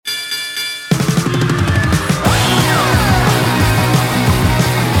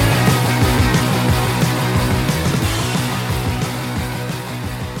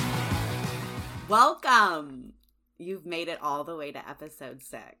Welcome. You've made it all the way to episode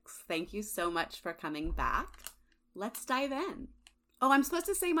 6. Thank you so much for coming back. Let's dive in. Oh, I'm supposed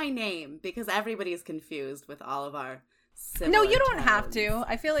to say my name because everybody's confused with all of our similar No, you don't tones. have to.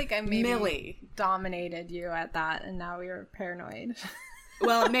 I feel like I maybe Millie dominated you at that, and now you're paranoid.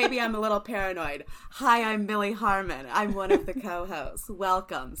 Well, maybe I'm a little paranoid. Hi, I'm Millie Harmon. I'm one of the co-hosts.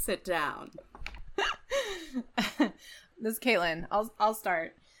 Welcome. Sit down. This is Caitlin. I'll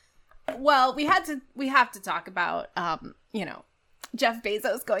start. Well, we have to talk about Jeff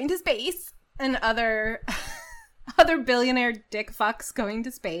Bezos going to space and other billionaire dick fucks going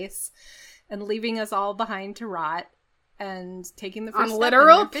to space and leaving us all behind to rot and taking the first on step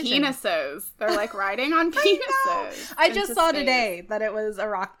literal in their vision. penises. They're like riding on penises. I just saw space. today that it was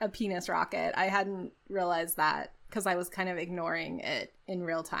a penis rocket. I hadn't realized that because I was kind of ignoring it in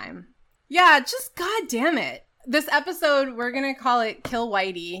real time. Yeah, just god damn it. This episode, we're going to call it Kill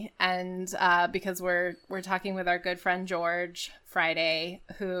Whitey, and because we're talking with our good friend George Friday,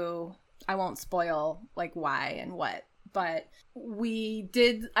 who I won't spoil like why and what, but we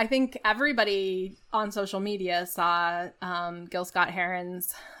did, I think everybody on social media saw Gil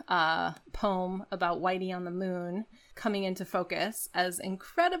Scott-Heron's poem about Whitey on the moon coming into focus as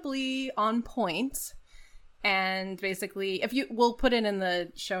incredibly on point. And basically, we'll put it in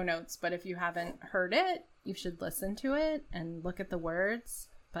the show notes, but if you haven't heard it, you should listen to it and look at the words.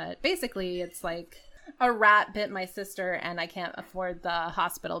 But basically, it's like a rat bit my sister and I can't afford the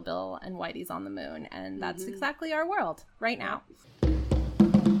hospital bill and Whitey's on the moon. And that's exactly our world right now.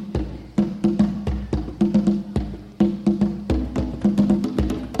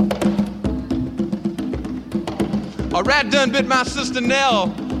 A rat done bit my sister Nell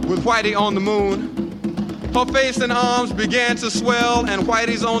with Whitey on the moon. Her face and arms began to swell and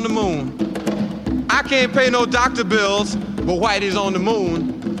Whitey's on the moon. I can't pay no doctor bills, but Whitey's on the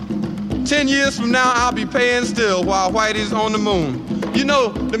moon. 10 years from now, I'll be paying still while Whitey's on the moon. You know,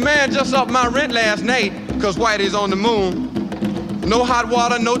 the man just upped my rent last night, cause Whitey's on the moon. No hot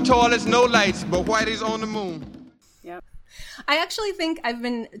water, no toilets, no lights, but Whitey's on the moon. Yep. I actually think I've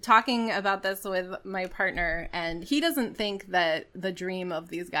been talking about this with my partner, and he doesn't think that the dream of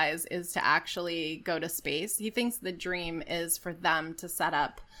these guys is to actually go to space. He thinks the dream is for them to set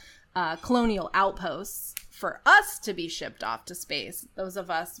up colonial outposts for us to be shipped off to space. Those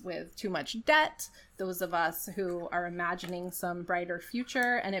of us with too much debt, those of us who are imagining some brighter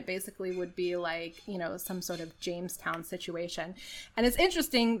future, and it basically would be like, some sort of Jamestown situation. And it's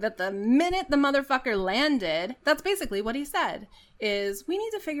interesting that the minute the motherfucker landed, that's basically what he said, is we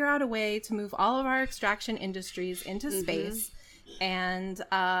need to figure out a way to move all of our extraction industries into space. And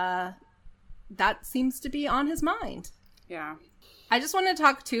that seems to be on his mind. Yeah. I just want to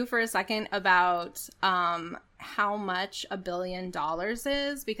talk, too, for a second about how much $1 billion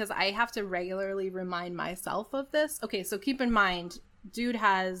is, because I have to regularly remind myself of this. Okay, so keep in mind, dude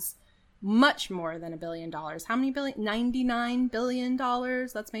has much more than $1 billion. How many billion? $99 billion.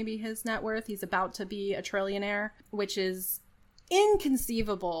 That's maybe his net worth. He's about to be a trillionaire, which is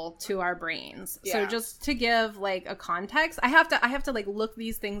inconceivable to our brains. Yeah. So just to give like a context, I have to like look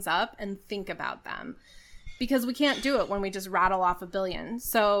these things up and think about them. Because we can't do it when we just rattle off 1 billion.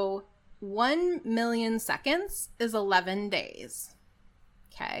 So 1 million seconds is 11 days.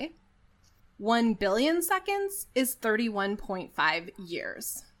 Okay. 1 billion seconds is 31.5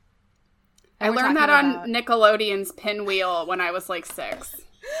 years. I learned that on Nickelodeon's Pinwheel when I was like 6.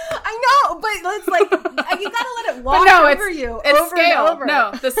 I know, but it's like, you gotta let it wash over you. It's over scale. And over.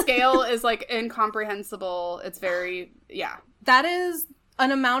 No, the scale is like incomprehensible. It's very, yeah. That is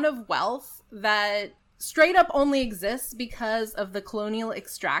an amount of wealth that straight up only exists because of the colonial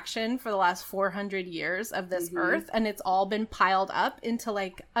extraction for the last 400 years of this earth, and it's all been piled up into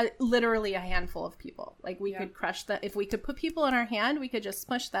like literally a handful of people. Like we could crush if we could put people in our hand, we could just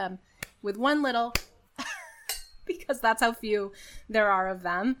smush them with one little because that's how few there are of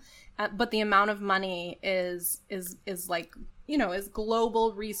them. But the amount of money is like, is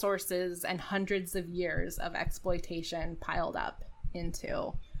global resources and hundreds of years of exploitation piled up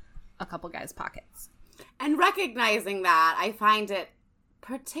into a couple guys' pockets. And recognizing that, I find it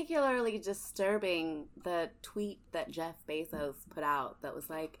particularly disturbing, the tweet that Jeff Bezos put out that was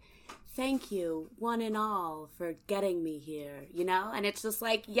like, thank you, one and all, for getting me here, And it's just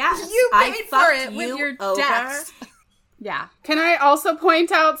like, yes, you paid I for it fucked with you your over. deaths. Yeah. Can I also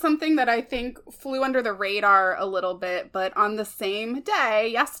point out something that I think flew under the radar a little bit, but on the same day,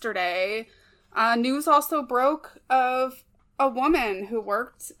 yesterday, news also broke of a woman who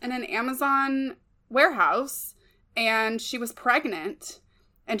worked in an Amazon warehouse, and she was pregnant,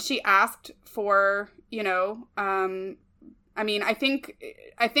 and she asked for, I mean, I think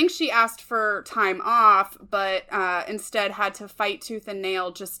she asked for time off, but instead had to fight tooth and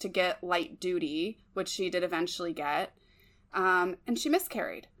nail just to get light duty, which she did eventually get. And she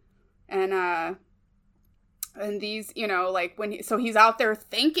miscarried. And these, you know, like so he's out there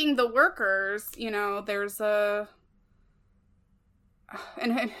thanking the workers, you know, there's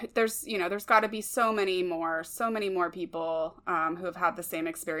got to be so many more people who have had the same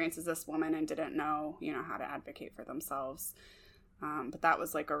experience as this woman and didn't know, you know, how to advocate for themselves. But that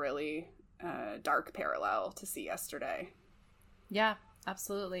was like a really dark parallel to see yesterday. Yeah,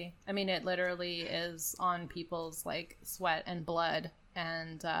 absolutely. I mean, it literally is on people's like sweat and blood,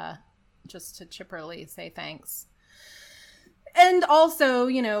 and just to chipperly say thanks. And also,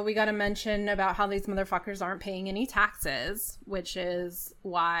 you know, we got to mention about how these motherfuckers aren't paying any taxes, which is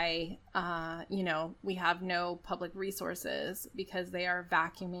why, you know, we have no public resources, because they are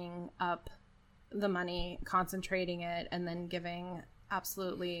vacuuming up the money, concentrating it, and then giving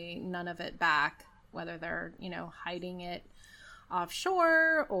absolutely none of it back, whether they're, you know, hiding it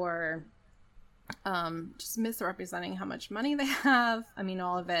offshore or just misrepresenting how much money they have. I mean,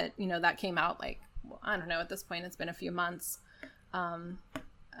 all of it, you know, that came out like, well, I don't know, at this point it's been a few months.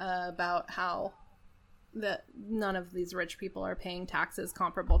 About how none of these rich people are paying taxes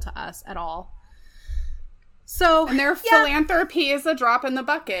comparable to us at all. So, and their philanthropy is a drop in the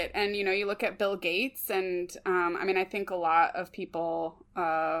bucket. And, you know, you look at Bill Gates and, I mean, I think a lot of people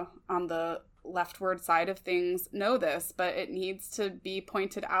on the leftward side of things know this, but it needs to be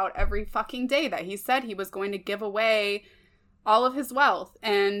pointed out every fucking day that he said he was going to give away all of his wealth,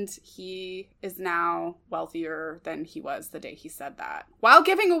 and he is now wealthier than he was the day he said that, while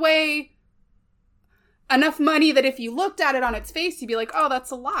giving away enough money that if you looked at it on its face, you'd be like, oh,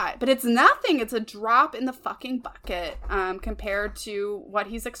 that's a lot. But it's nothing. It's a drop in the fucking bucket compared to what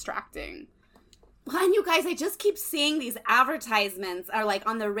he's extracting. Well, and you guys, I just keep seeing these advertisements are like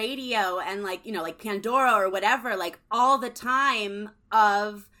on the radio and like, you know, like Pandora or whatever, like all the time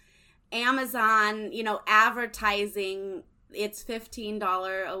of Amazon, you know, advertising it's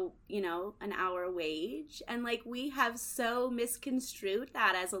 $15 you know, an hour wage, and like we have so misconstrued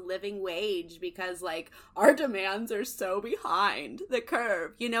that as a living wage because like our demands are so behind the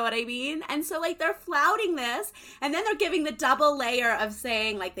curve, you know what I mean? And so like they're flouting this, and then they're giving the double layer of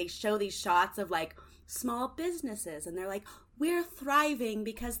saying, like, they show these shots of like small businesses and they're like, we're thriving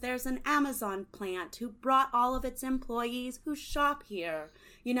because there's an Amazon plant who brought all of its employees who shop here,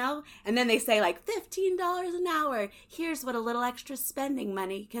 you know? And then they say like $15 an hour. Here's what a little extra spending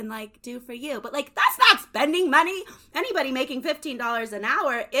money can like do for you. But like, that's not spending money. Anybody making $15 an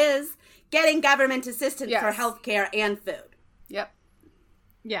hour is getting government assistance for healthcare and food. Yep.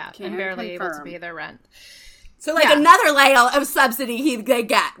 Yeah, and barely able to pay their rent. So like another layer of subsidy they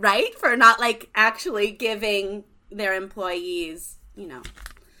get, right? For not like actually giving their employees, you know,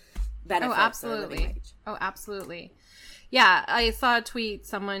 benefits. Oh, absolutely. Oh, absolutely. Yeah, I saw a tweet,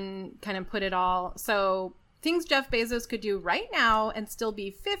 someone kind of put it all. So things Jeff Bezos could do right now and still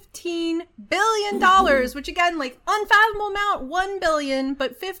be $15 billion, which again, like unfathomable amount, $1 billion,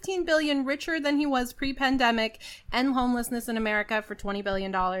 but $15 billion richer than he was pre-pandemic, end homelessness in America for $20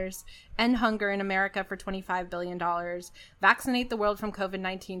 billion, end hunger in America for $25 billion, vaccinate the world from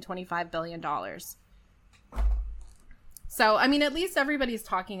COVID-19, $25 billion. So, I mean, at least everybody's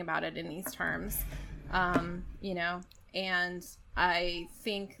talking about it in these terms, you know, and I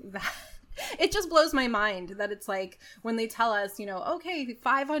think that it just blows my mind that it's like when they tell us, you know, okay,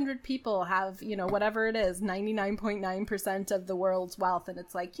 500 people have, you know, whatever it is, 99.9% of the world's wealth. And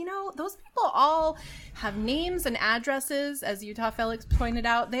it's like, you know, those people all have names and addresses, as Utah Felix pointed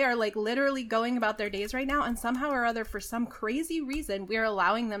out. They are like literally going about their days right now. And somehow or other, for some crazy reason, we're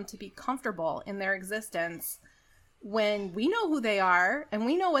allowing them to be comfortable in their existence when we know who they are and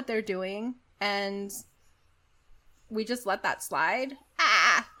we know what they're doing, and we just let that slide.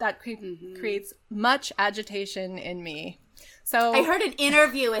 That creates much agitation in me. So I heard an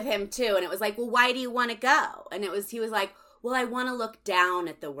interview with him too, and it was like, well, why do you want to go? And he was like, well, I want to look down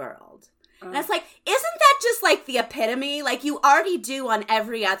at the world. And it's like, isn't that just like the epitome? Like, you already do on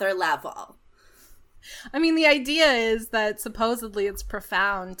every other level. I mean, the idea is that supposedly it's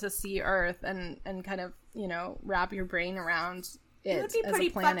profound to see Earth and kind of, you know, wrap your brain around it would be pretty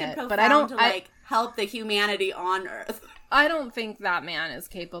as a planet. Fucking profound, but I don't to like help the humanity on Earth. I don't think that man is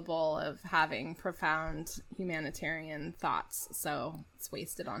capable of having profound humanitarian thoughts, so it's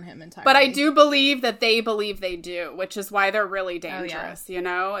wasted on him entirely. But I do believe that they believe they do, which is why they're really dangerous. You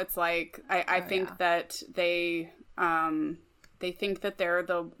know, it's like I think that they think that they're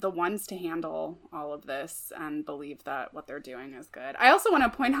the ones to handle all of this and believe that what they're doing is good. I also want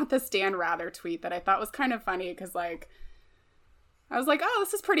to point out this Dan Rather tweet that I thought was kind of funny because, like, I was like, oh,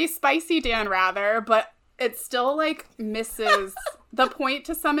 this is pretty spicy, Dan Rather, but it still, like, misses the point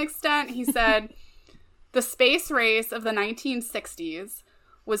to some extent. He said, the space race of the 1960s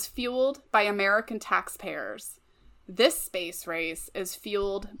was fueled by American taxpayers. This space race is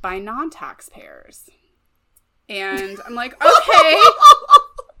fueled by non-taxpayers. And I'm like, okay,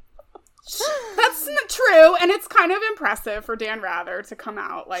 that's true. And it's kind of impressive for Dan Rather to come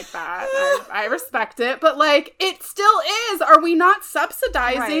out like that. I respect it. But, like, it still is. Are we not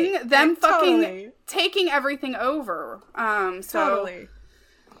subsidizing them fucking taking everything over? Totally.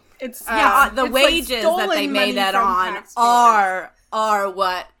 It's the it's wages like that they stolen made money that from on taxpayers. are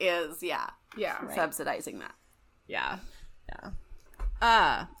what is Yeah. subsidizing that. Yeah.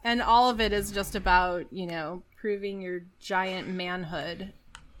 And all of it is just about, proving your giant manhood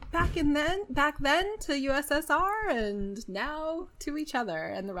back then to USSR and now to each other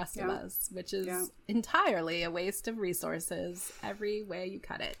and the rest of us, which is entirely a waste of resources every way you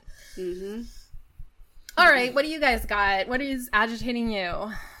cut it. Mm-hmm. All right, what do you guys got? What is agitating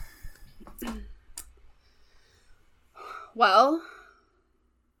you? Well,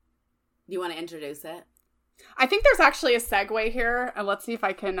 You want to introduce it? I think there's actually a segue here, and let's see if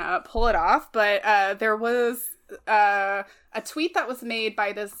I can pull it off. But there was a tweet that was made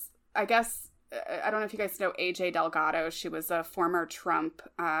by this, I guess, I don't know if you guys know AJ Delgado. She was a former Trump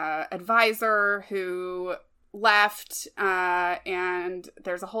advisor who left, and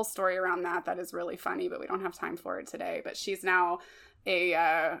there's a whole story around that is really funny, but we don't have time for it today. But she's now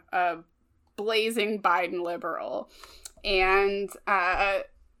a blazing Biden liberal, and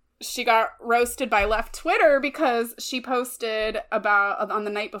she got roasted by left Twitter because she posted on the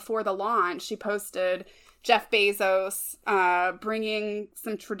night before the launch, she posted Jeff Bezos bringing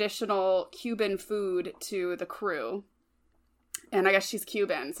some traditional Cuban food to the crew. And I guess she's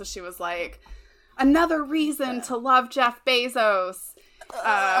Cuban, so she was like, another reason to love Jeff Bezos. Because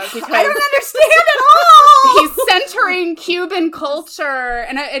I don't understand at all. He's centering Cuban culture.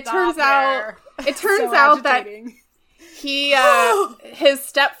 And it turns out that he his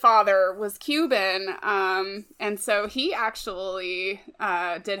stepfather was Cuban, and so he actually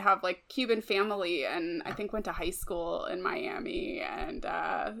did have like Cuban family, and I think went to high school in Miami, and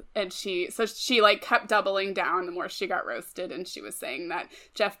she like kept doubling down the more she got roasted, and she was saying that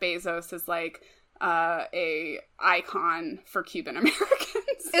Jeff Bezos is like a icon for Cuban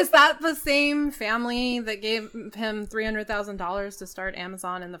Americans. Is that the same family that gave him $300,000 to start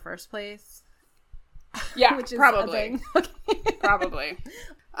Amazon in the first place? Yeah, which is probably. Okay. Probably.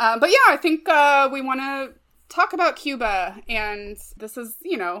 But yeah, I think we want to talk about Cuba, and this is,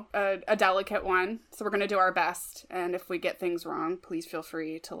 a delicate one, so we're going to do our best, and if we get things wrong, please feel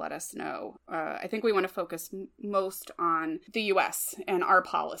free to let us know. I think we want to focus most on the U.S. and our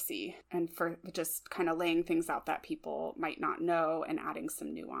policy, and for just kind of laying things out that people might not know and adding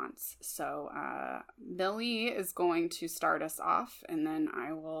some nuance. So Millie is going to start us off, and then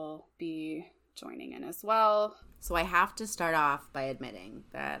I will be joining in as well. So I have to start off by admitting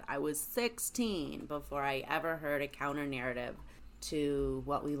that I was 16 before I ever heard a counter narrative to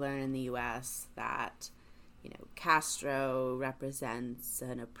what we learn in the U.S. that, Castro represents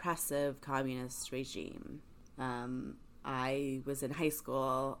an oppressive communist regime. I was in high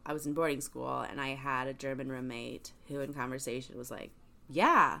school, I was in boarding school, and I had a German roommate who in conversation was like,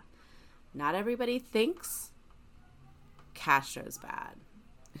 yeah, not everybody thinks Castro's bad.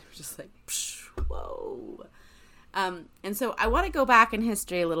 It was just like, whoa. And so I want to go back in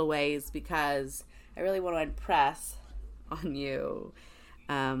history a little ways because I really want to impress on you,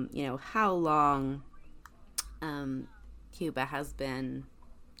 how long Cuba has been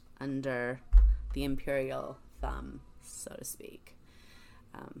under the imperial thumb, so to speak.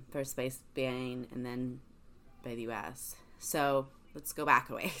 First by Spain and then by the U.S. So let's go back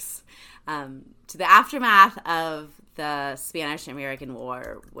a ways to the aftermath of the Spanish-American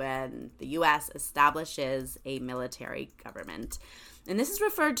War, when the U.S. establishes a military government. And this is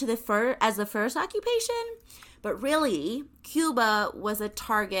referred to as the first occupation, but really, Cuba was a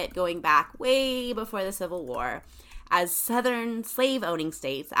target going back way before the Civil War, as southern slave-owning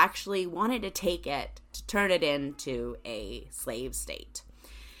states actually wanted to take it to turn it into a slave state.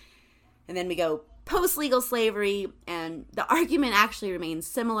 And then we go post-legal slavery, and the argument actually remains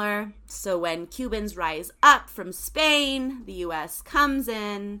similar. So when Cubans rise up from Spain, the U.S. comes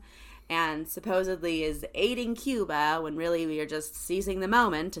in and supposedly is aiding Cuba when really we are just seizing the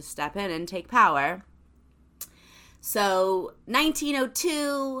moment to step in and take power. So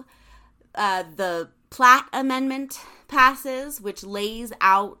 1902, the Platt Amendment passes, which lays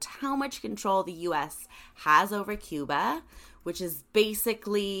out how much control the U.S. has over Cuba, which is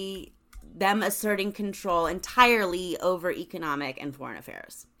basically them asserting control entirely over economic and foreign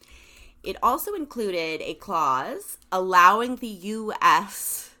affairs. It also included a clause allowing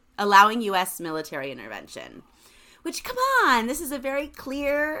U.S. military intervention, which, come on, this is a very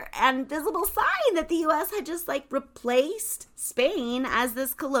clear and visible sign that the U.S. had just, replaced Spain as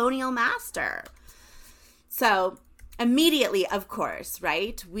this colonial master. So, immediately, of course,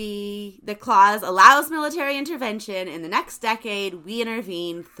 right, the clause allows military intervention. In the next decade, we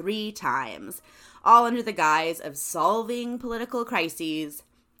intervene 3 times, all under the guise of solving political crises.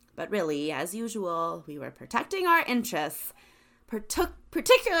 But really, as usual, we were protecting our interests,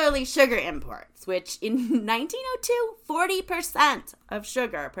 particularly sugar imports, which in 1902, 40% of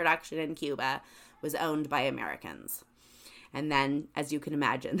sugar production in Cuba was owned by Americans. And then, as you can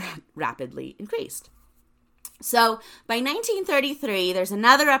imagine, that rapidly increased. So by 1933, there's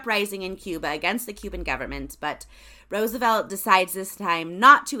another uprising in Cuba against the Cuban government, but Roosevelt decides this time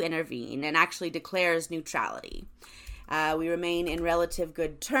not to intervene and actually declares neutrality. We remain in relative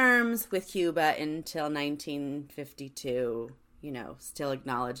good terms with Cuba until 1952, still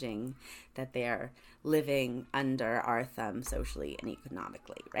acknowledging that they're living under our thumb socially and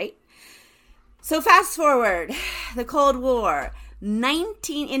economically, right? So fast forward, the Cold War. In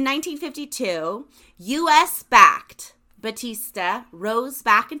 1952, U.S.-backed Batista rose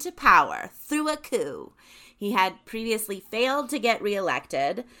back into power through a coup. He had previously failed to get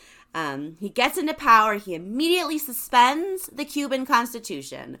reelected. He gets into power, he immediately suspends the Cuban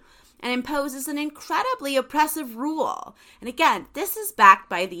Constitution and imposes an incredibly oppressive rule. And again, this is backed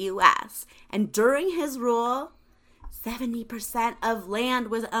by the U.S. And during his rule, 70% of land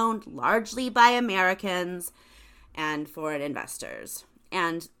was owned largely by Americans and foreign investors.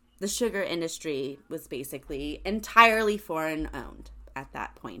 And the sugar industry was basically entirely foreign owned at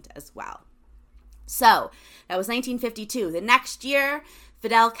that point as well. So that was 1952. The next year,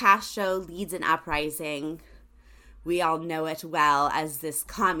 Fidel Castro leads an uprising. We all know it well as this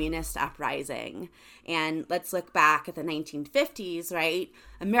communist uprising. And let's look back at the 1950s, right?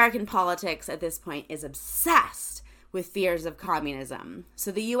 American politics at this point is obsessed with fears of communism.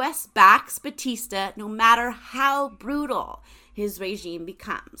 So the U.S. backs Batista no matter how brutal his regime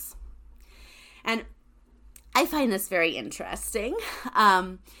becomes. And I find this very interesting,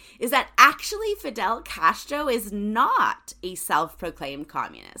 is that actually Fidel Castro is not a self-proclaimed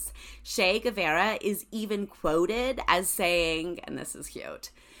communist. Che Guevara is even quoted as saying, and this is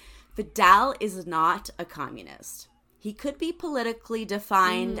cute, Fidel is not a communist. He could be politically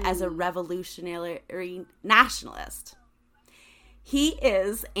defined as a revolutionary nationalist. He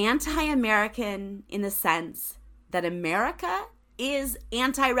is anti-American in the sense that America is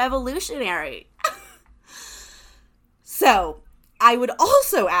anti-revolutionary. So, I would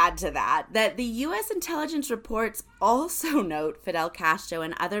also add to that the U.S. intelligence reports also note Fidel Castro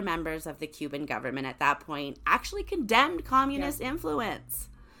and other members of the Cuban government at that point actually condemned communist influence.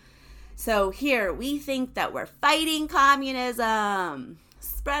 So here, we think that we're fighting communism,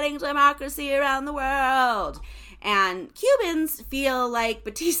 spreading democracy around the world. And Cubans feel like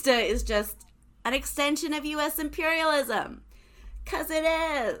Batista is just an extension of U.S. imperialism. 'Cause it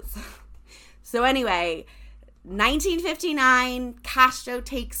is. So anyway, 1959, Castro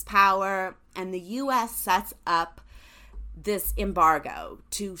takes power, and the U.S. sets up this embargo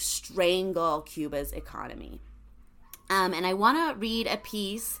to strangle Cuba's economy. And I want to read a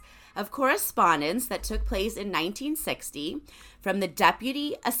piece of correspondence that took place in 1960 from the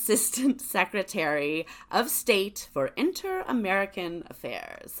Deputy Assistant Secretary of State for Inter-American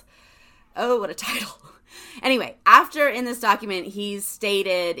Affairs. Oh, what a title. Anyway, after in this document, he's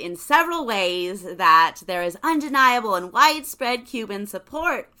stated in several ways that there is undeniable and widespread Cuban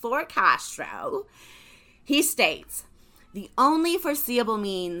support for Castro. He states, the only foreseeable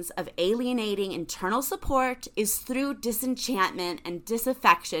means of alienating internal support is through disenchantment and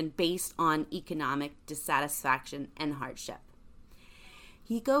disaffection based on economic dissatisfaction and hardship.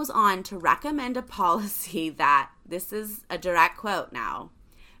 He goes on to recommend a policy that, this is a direct quote now,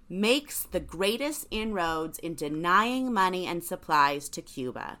 makes the greatest inroads in denying money and supplies to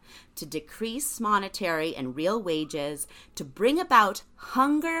Cuba, to decrease monetary and real wages, to bring about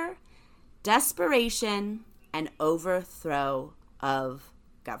hunger, desperation, and overthrow of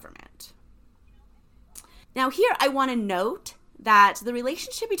government. Now here I want to note that the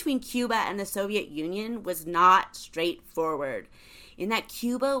relationship between Cuba and the Soviet Union was not straightforward, in that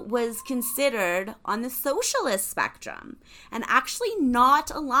Cuba was considered on the socialist spectrum and actually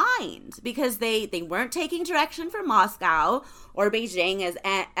not aligned because they weren't taking direction from Moscow or Beijing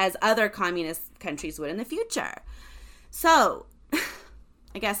as other communist countries would in the future. So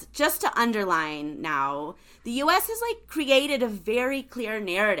I guess just to underline now, the U.S. has created a very clear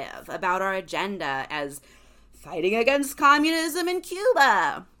narrative about our agenda as fighting against communism in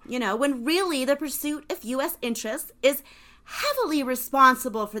Cuba, when really the pursuit of U.S. interests is heavily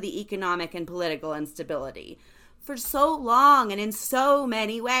responsible for the economic and political instability for so long and in so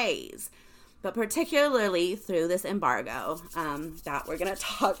many ways, but particularly through this embargo that we're going to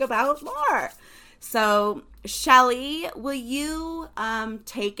talk about more. So, Shelley, will you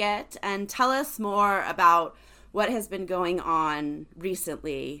take it and tell us more about what has been going on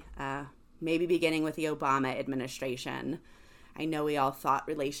recently, maybe beginning with the Obama administration? I know we all thought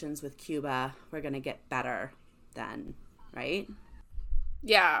relations with Cuba were going to get better then, right?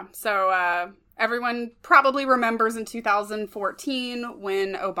 Yeah, so everyone probably remembers in 2014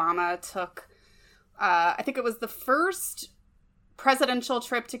 when Obama took, I think it was the first presidential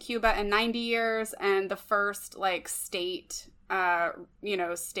trip to Cuba in 90 years and the first state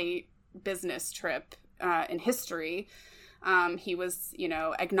business trip in history. He was,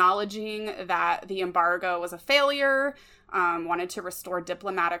 acknowledging that the embargo was a failure, wanted to restore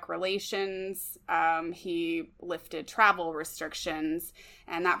diplomatic relations. He lifted travel restrictions,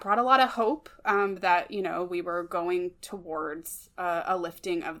 and that brought a lot of hope that, we were going towards a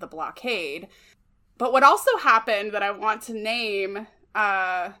lifting of the blockade. But what also happened that I want to name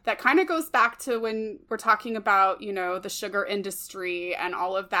that kind of goes back to when we're talking about, the sugar industry and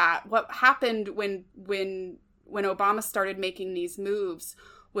all of that. What happened when Obama started making these moves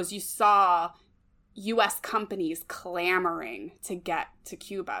was you saw U.S. companies clamoring to get to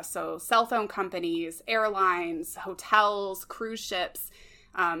Cuba. So cell phone companies, airlines, hotels, cruise ships,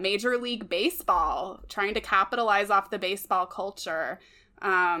 Major League Baseball, trying to capitalize off the baseball culture.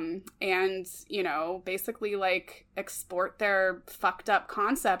 And, basically export their fucked up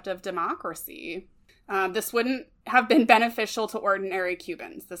concept of democracy. This wouldn't have been beneficial to ordinary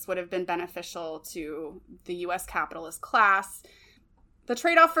Cubans. This would have been beneficial to the U.S. capitalist class. The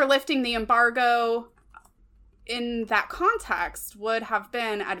trade-off for lifting the embargo in that context would have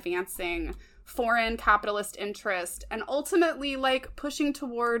been advancing foreign capitalist interest and ultimately pushing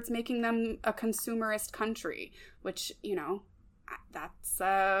towards making them a consumerist country, which, that's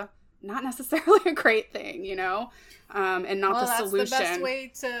not necessarily a great thing, and not the solution. That's the best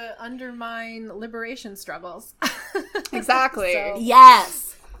way to undermine liberation struggles. Exactly. So.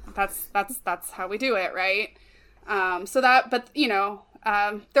 Yes. That's how we do it, right?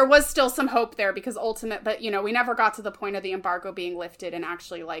 There was still some hope there because we never got to the point of the embargo being lifted and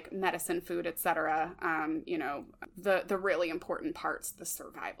actually medicine, food, etc. The really important parts, the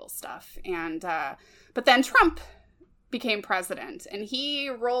survival stuff. And, but then Trump became president and he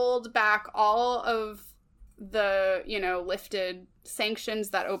rolled back all of the, lifted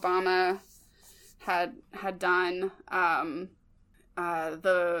sanctions that Obama had done.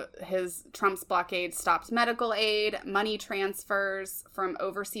 Trump's blockade stopped medical aid, money transfers from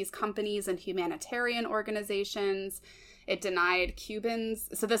overseas companies and humanitarian organizations. It denied Cubans.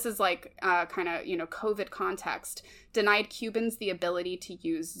 So this is COVID context, denied Cubans the ability to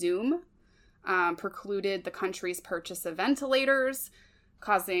use Zoom, precluded the country's purchase of ventilators,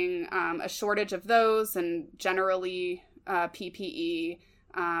 causing a shortage of those and generally PPE,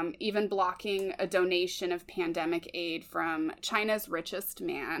 even blocking a donation of pandemic aid from China's richest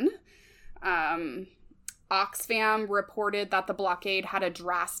man. Oxfam reported that the blockade had a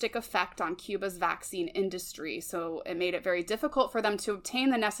drastic effect on Cuba's vaccine industry, so it made it very difficult for them to obtain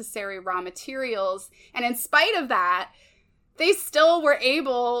the necessary raw materials. And in spite of that, they still were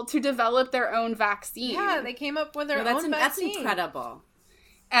able to develop their own vaccine. Yeah, they came up with their own vaccine. That's incredible.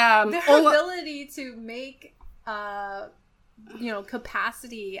 Their ability to make,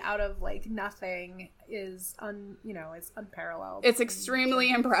 capacity out of nothing is is unparalleled. It's extremely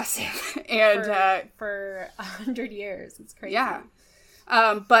impressive, and for 100 years, it's crazy. Yeah,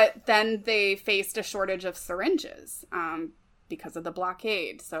 but then they faced a shortage of syringes because of the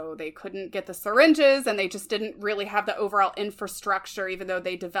blockade, so they couldn't get the syringes, and they just didn't really have the overall infrastructure. Even though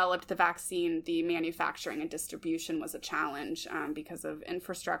they developed the vaccine, the manufacturing and distribution was a challenge because of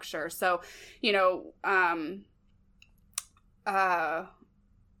infrastructure. So,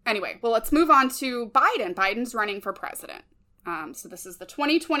 anyway, well, let's move on to Biden. Biden's running for president. So this is the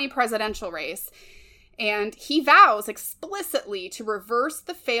 2020 presidential race. And he vows explicitly to reverse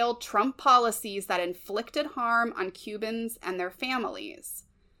the failed Trump policies that inflicted harm on Cubans and their families.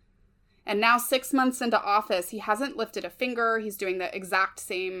 And now 6 months into office, he hasn't lifted a finger. He's doing the exact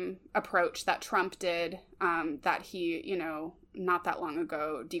same approach that Trump did, that he, not that long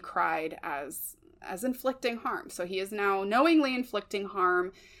ago decried as inflicting harm. So he is now knowingly inflicting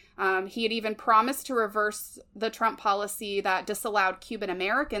harm He had even promised to reverse the Trump policy that disallowed Cuban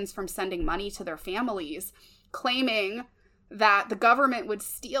Americans from sending money to their families, claiming that the government would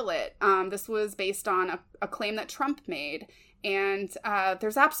steal it. This was based on a claim that Trump made. And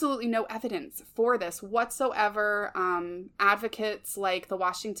there's absolutely no evidence for this whatsoever. Advocates like the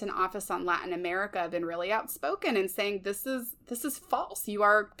Washington Office on Latin America have been really outspoken in saying this is false. You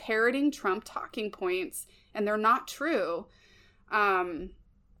are parroting Trump talking points, and they're not true. Then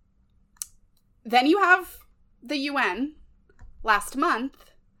you have the UN last month,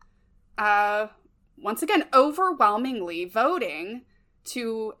 once again, overwhelmingly voting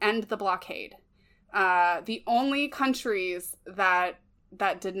to end the blockade. The only countries that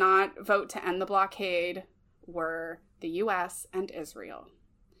did not vote to end the blockade were the U.S. and Israel.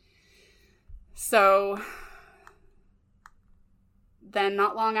 So then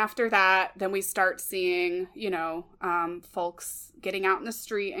not long after that, then we start seeing, folks getting out in the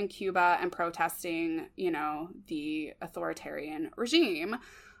street in Cuba and protesting, the authoritarian regime.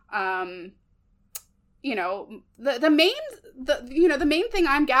 The main thing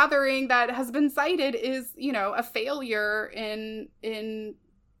I'm gathering that has been cited is, a failure in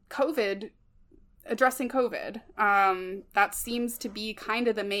COVID, addressing COVID. That seems to be kind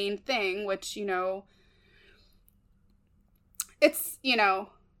of the main thing, which, it's,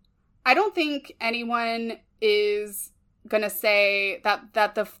 I don't think anyone is going to say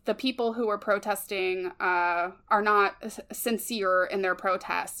that the people who are protesting are not sincere in their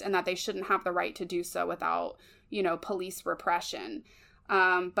protest and that they shouldn't have the right to do so without, police repression.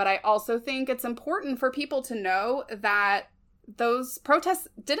 But I also think it's important for people to know that those protests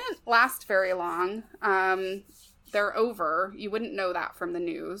didn't last very long. They're over. You wouldn't know that from the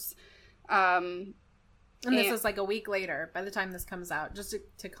news. And this is like a week later by the time this comes out, just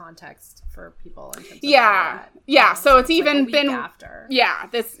to context for people. In terms of yeah. So it's even like been after.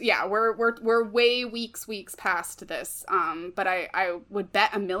 We're way weeks past this. But I would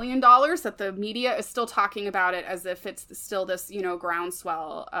bet $1 million that the media is still talking about it as if it's still this,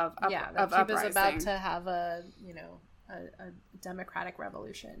 groundswell of Cuba's uprising. about to have a democratic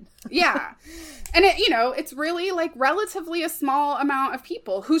revolution. Yeah. And it's really like relatively a small amount of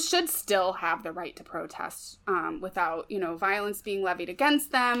people who should still have the right to protest without, violence being levied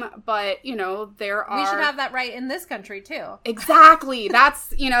against them. But, there are... We should have that right in this country too. Exactly.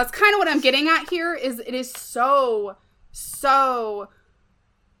 That's, it's kind of what I'm getting at here is it is so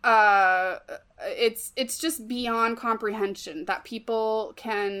it's just beyond comprehension that people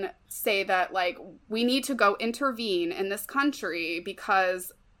can say that, like, we need to go intervene in this country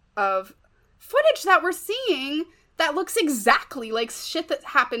because of footage that we're seeing that looks exactly like shit that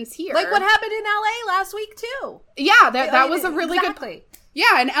happens here. Like what happened in LA last week too. Yeah, that was a really exactly. good...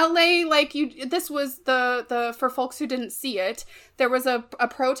 Yeah, in LA, like, this was the for folks who didn't see it, there was a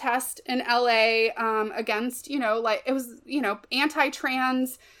protest in LA against, it was,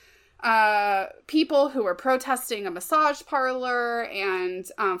 anti-trans people who were protesting a massage parlor,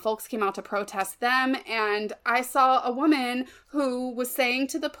 and folks came out to protest them. And I saw a woman who was saying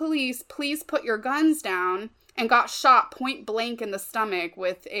to the police, please put your guns down, and got shot point blank in the stomach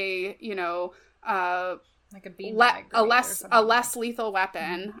with a, like a beanbag, a less lethal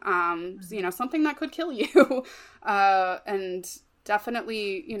weapon, something that could kill you, and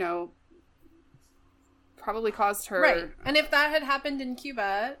definitely, probably caused her. Right. And if that had happened in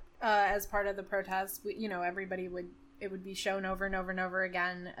Cuba, as part of the protest, everybody it would be shown over and over and over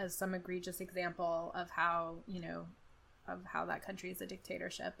again as some egregious example of how, that country is a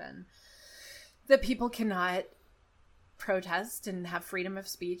dictatorship and that people cannot protest and have freedom of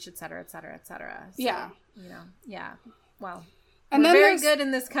speech, et cetera, et cetera, et cetera. So, yeah. Well, and we're very good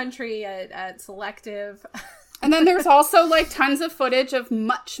in this country at selective. And then there's also, like, tons of footage of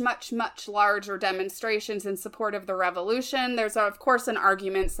much, much, much larger demonstrations in support of the revolution. There's, of course, an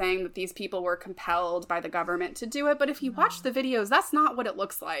argument saying that these people were compelled by the government to do it. But if you watch the videos, that's not what it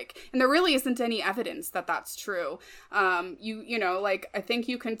looks like. And there really isn't any evidence that that's true. I think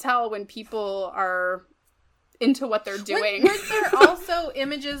you can tell when people are into what they're doing. Were there also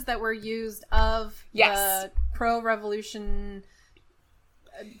images that were used of the pro-revolution,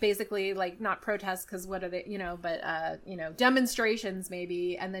 basically, like, not protests, because what are they, demonstrations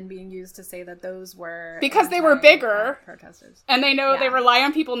maybe, and then being used to say that those were because they were bigger protesters, and they know they rely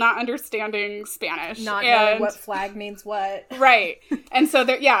on people not understanding Spanish, not knowing what flag means what, right? And so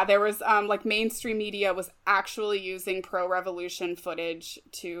there was like mainstream media was actually using pro-revolution footage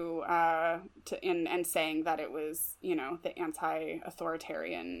to and saying that it was the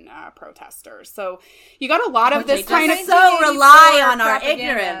anti-authoritarian protesters. So you got a lot of this kind of rely on our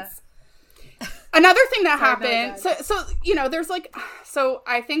ignorance. Another thing that Sorry, happened, so there's like, so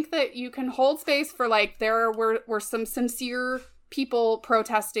I think that you can hold space for like there were some sincere people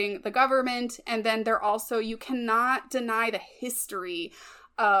protesting the government, and then you cannot deny the history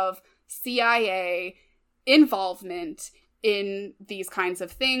of CIA involvement in these kinds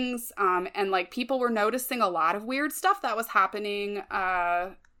of things, and like people were noticing a lot of weird stuff that was happening,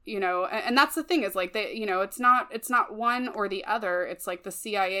 and that's the thing is like it's not one or the other. It's like the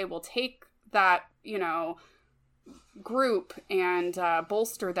CIA will take that group and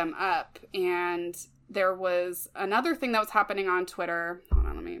bolster them up. And there was another thing that was happening on Twitter. Hold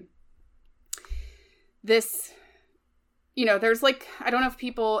on, there's like, I don't know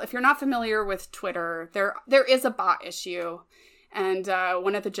if you're not familiar with Twitter, there is a bot issue. And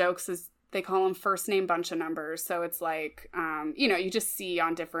one of the jokes is they call them first name bunch of numbers. So it's like, you just see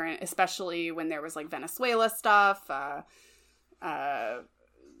on different, especially when there was like Venezuela stuff,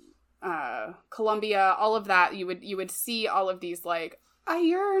 Colombia, all of that, you would see all of these like, I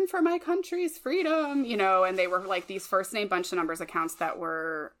yearn for my country's freedom, and they were like these first name bunch of numbers accounts that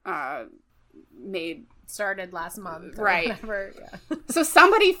were started last month, right? Whatever. Yeah. So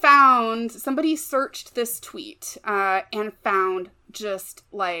somebody searched this tweet and found just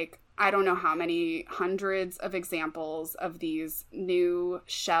like, I don't know how many hundreds of examples of these new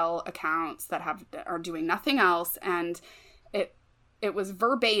shell accounts that are doing nothing else, and it was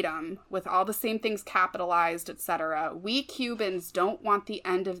verbatim with all the same things capitalized, etc. We Cubans don't want the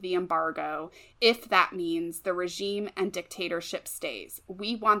end of the embargo if that means the regime and dictatorship stays.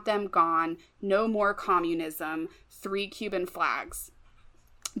 We want them gone. No more communism. 3 Cuban flags.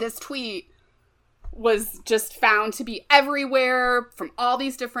 This tweet was just found to be everywhere from all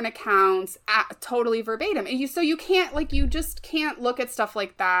these different accounts, totally verbatim. And you can't, like, you just can't look at stuff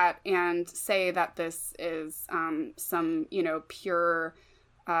like that and say that this is some, pure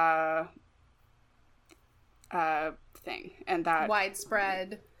thing, and that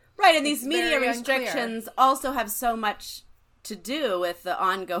widespread. Right, and these media restrictions also have so much to do with the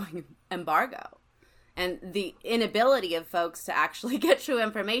ongoing embargo and the inability of folks to actually get true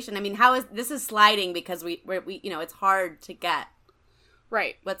information. I mean, this is sliding because we it's hard to get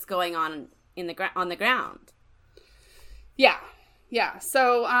right what's going on on the ground. Yeah.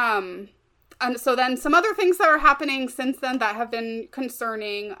 So and so then some other things that are happening since then that have been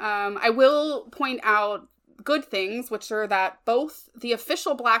concerning. I will point out good things, which are that both the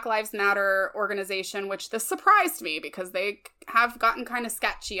official Black Lives Matter organization, which this surprised me because they have gotten kind of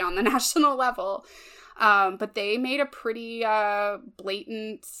sketchy on the national level, but they made a pretty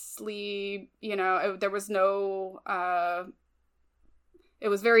blatantly, there was no, it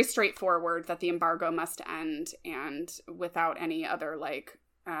was very straightforward that the embargo must end, and without any other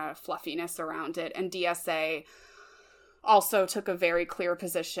fluffiness around it. And DSA also took a very clear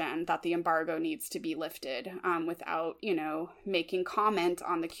position that the embargo needs to be lifted, without, making comment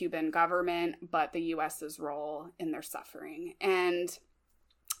on the Cuban government, but the US's role in their suffering.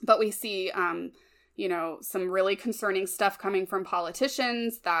 But we see, some really concerning stuff coming from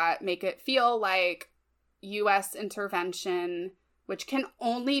politicians that make it feel like US intervention, which can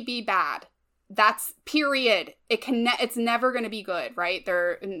only be bad. That's period. It's never going to be good, right?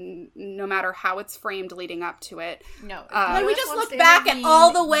 No matter how it's framed leading up to it. No. When we just look back at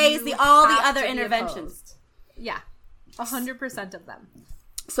all the ways, all the other interventions. Yeah. 100% of them.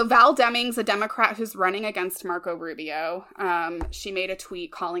 So Val Demings, a Democrat who's running against Marco Rubio, she made a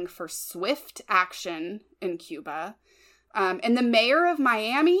tweet calling for swift action in Cuba. And the mayor of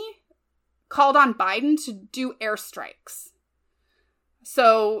Miami called on Biden to do airstrikes.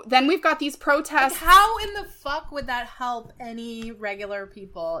 So then we've got these protests. Like, how in the fuck would that help any regular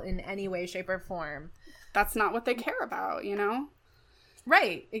people in any way, shape, or form? That's not what they care about,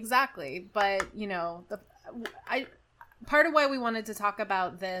 Right, exactly. But, part of why we wanted to talk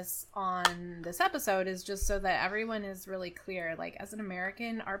about this on this episode is just so that everyone is really clear. Like, as an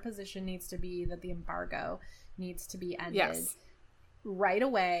American, our position needs to be that the embargo needs to be ended right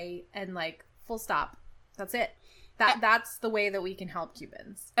away and, full stop. That's it. That's the way that we can help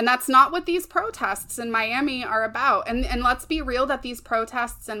Cubans. And that's not what these protests in Miami are about. And let's be real that these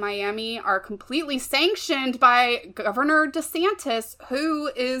protests in Miami are completely sanctioned by Governor DeSantis,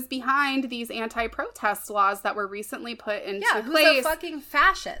 who is behind these anti-protest laws that were recently put into place. Who's a fucking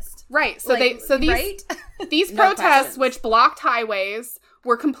fascist. Right. These protests, which blocked highways,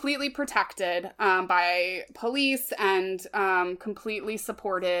 were completely protected by police and completely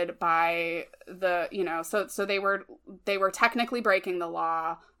supported by the, so they were technically breaking the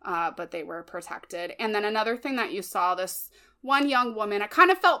law, but they were protected. And then another thing that you saw, this one young woman, I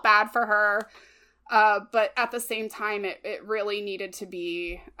kind of felt bad for her, but at the same time, it really needed to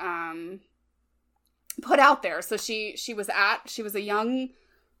be put out there. So she was a young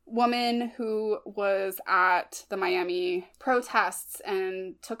woman who was at the Miami protests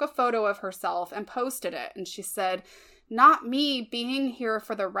and took a photo of herself and posted it. And she said, "Not me being here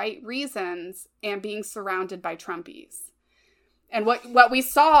for the right reasons and being surrounded by Trumpies." And what we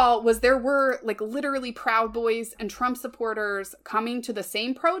saw was there were like literally Proud Boys and Trump supporters coming to the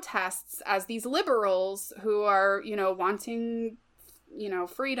same protests as these liberals who are, wanting,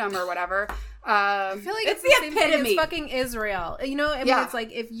 freedom or whatever. I feel like it's the epitome. It's fucking Israel. It's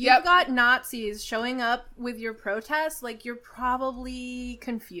like if you've got Nazis showing up with your protests, like you're probably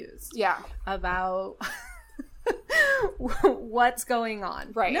confused. Yeah. About what's going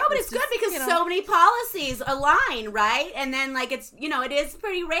on. Right. No, but it's good because so many policies align, right? And then like it is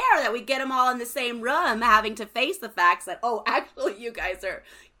pretty rare that we get them all in the same room having to face the facts that, oh, actually you guys are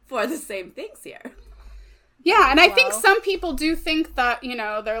for the same things here. Yeah, and I think some people do think that,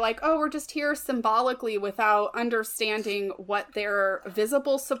 they're like, oh, we're just here symbolically without understanding what their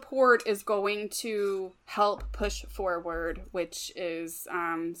visible support is going to help push forward, which is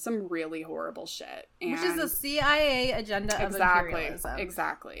some really horrible shit. And which is the CIA agenda of imperialism.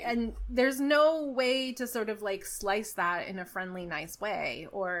 Exactly. And there's no way to sort of like slice that in a friendly, nice way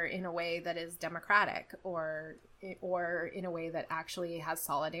or in a way that is democratic or in a way that actually has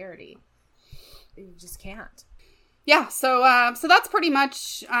solidarity. You just can't. Yeah, so that's pretty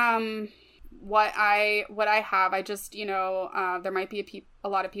much what I have. I just there might be a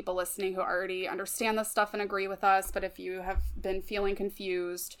lot of people listening who already understand this stuff and agree with us. But if you have been feeling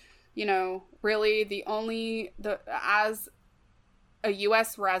confused, really as a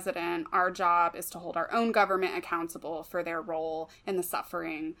U.S. resident, our job is to hold our own government accountable for their role in the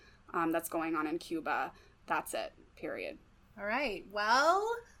suffering that's going on in Cuba. That's it. Period. All right. Well,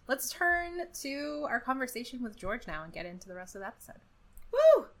 let's turn to our conversation with George now and get into the rest of the episode.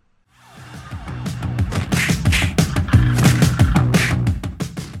 Woo!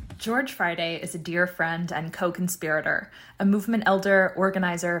 George Friday is a dear friend and co-conspirator, a movement elder,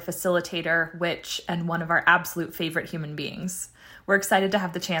 organizer, facilitator, witch, and one of our absolute favorite human beings. We're excited to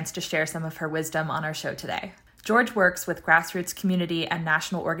have the chance to share some of her wisdom on our show today. George works with grassroots community and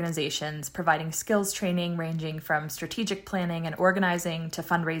national organizations, providing skills training ranging from strategic planning and organizing to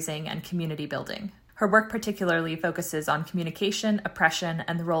fundraising and community building. Her work particularly focuses on communication, oppression,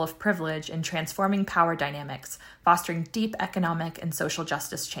 and the role of privilege in transforming power dynamics, fostering deep economic and social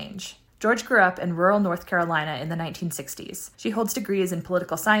justice change. George grew up in rural North Carolina in the 1960s. She holds degrees in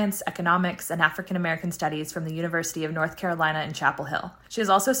political science, economics, and African American studies from the University of North Carolina in Chapel Hill. She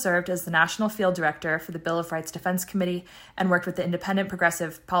has also served as the National Field Director for the Bill of Rights Defense Committee and worked with the Independent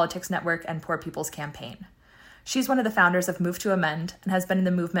Progressive Politics Network and Poor People's Campaign. She's one of the founders of Move to Amend and has been in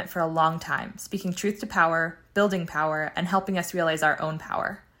the movement for a long time, speaking truth to power, building power, and helping us realize our own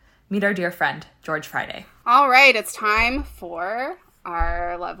power. Meet our dear friend, George Friday. All right, it's time for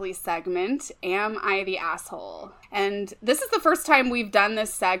our lovely segment, Am I the Asshole? And this is the first time we've done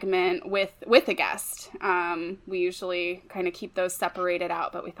this segment with a guest. We usually kind of keep those separated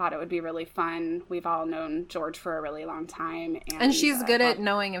out, but we thought it would be really fun. We've all known George for a really long time. And she's good at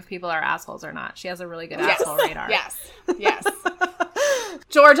knowing if people are assholes or not. She has a really good asshole radar. Yes.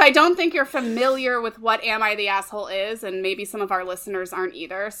 George, I don't think you're familiar with what Am I the Asshole is, and maybe some of our listeners aren't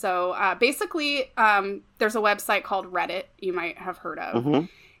either. So basically, there's a website called Reddit you might have heard of. Mm-hmm.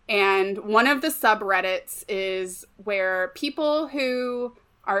 And one of the subreddits is where people who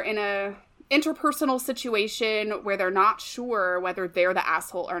are in a interpersonal situation where they're not sure whether they're the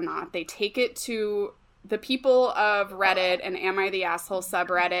asshole or not, they take it to the people of Reddit and Am I the Asshole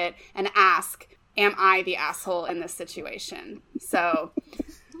subreddit and ask, am I the asshole in this situation? So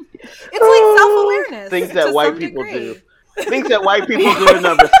it's like self-awareness. Things that white people do. Things that white people do in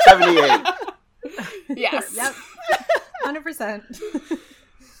number 78. Yes. Yep. 100%.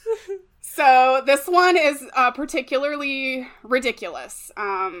 So this one is particularly ridiculous,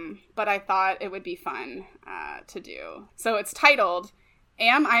 but I thought it would be fun to do. So it's titled,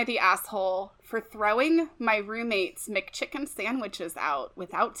 Am I the Asshole for Throwing My Roommate's McChicken Sandwiches Out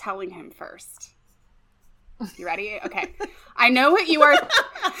Without Telling Him First? You ready? Okay. I know what you are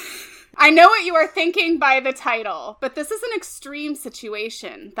thinking by the title, but this is an extreme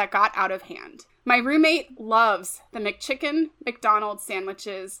situation that got out of hand. My roommate loves the McChicken McDonald's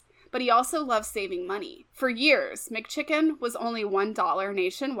sandwiches, but he also loves saving money. For years, McChicken was only $1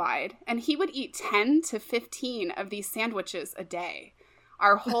 nationwide, and he would eat 10 to 15 of these sandwiches a day.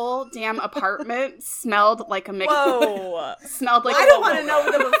 Our whole damn apartment smelled like a smelled like I don't want to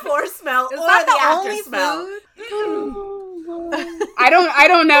know the before smell or the after smell. Oh I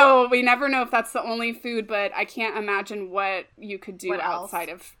don't know. We never know if that's the only food, but I can't imagine what you could do outside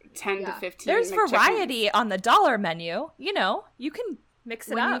of 10 to 15 There's McChickens. variety on the dollar menu. You know, you can mix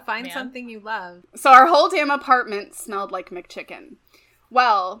it up. When you find man. something you love. So our whole damn apartment smelled like McChicken.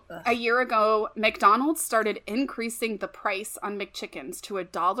 Well, a year ago, McDonald's started increasing the price on McChickens to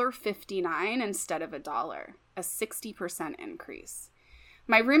 $1.59 instead of $1, a 60% increase.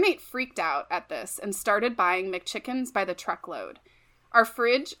 My roommate freaked out at this and started buying McChickens by the truckload. Our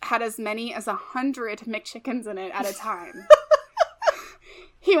fridge had as many as 100 McChickens in it at a time.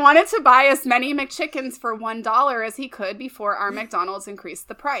 He wanted to buy as many McChickens for $1 as he could before our McDonald's increased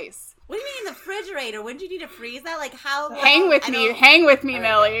the price. What do you mean in the refrigerator? Wouldn't you need to freeze that? Like how? Hang with me,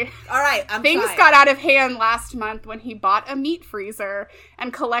 Millie. All right, Things trying. got out of hand last month when he bought a meat freezer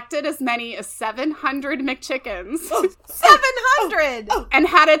and collected as many as 700 McChickens. 700! And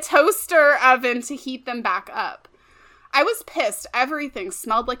had a toaster oven to heat them back up. I was pissed. Everything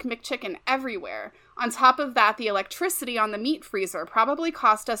smelled like McChicken everywhere. On top of that, the electricity on the meat freezer probably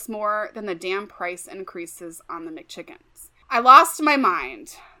cost us more than the damn price increases on the McChickens. I lost my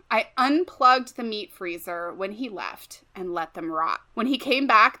mind. I unplugged the meat freezer when he left and let them rot. When he came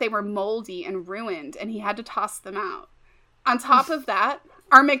back, they were moldy and ruined, and he had to toss them out. On top of that,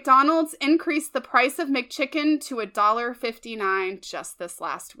 our McDonald's increased the price of McChicken to $1.59 just this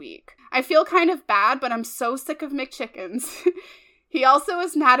last week. I feel kind of bad, but I'm so sick of McChickens. He also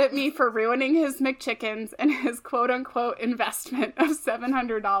is mad at me for ruining his McChickens and his quote-unquote investment of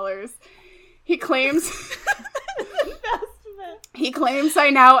 $700. He claims... He claims I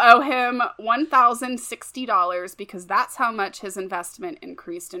now owe him $1,060 because that's how much his investment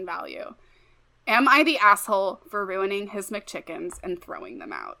increased in value. Am I the asshole for ruining his McChickens and throwing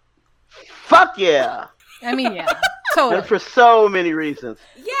them out? Fuck yeah. I mean, yeah. Totally. And for so many reasons.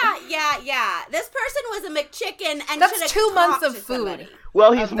 Yeah. This person was a McChicken and that's 2 months of food. Somebody.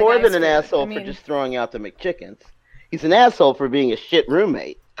 Well, he's more than an asshole for just throwing out the McChickens. He's an asshole for being a shit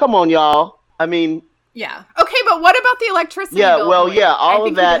roommate. Come on, y'all. I mean... Yeah. Okay, but what about the electricity bill? All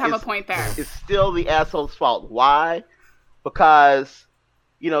of that have a point there. Is still the asshole's fault. Why? Because,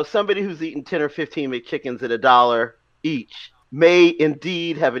 somebody who's eating 10 or 15 McChickens at $1 each may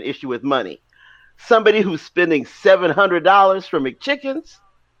indeed have an issue with money. Somebody who's spending $700 for McChickens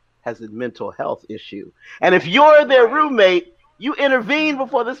has a mental health issue. And if you're their roommate, you intervene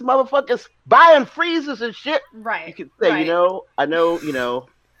before this motherfucker's buying freezers and shit. Right. You can say, I know,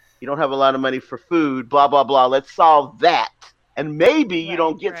 you don't have a lot of money for food, blah, blah, blah. Let's solve that. And maybe you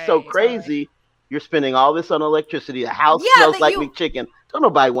don't get so crazy. You're spending all this on electricity. The house smells like McChicken. Don't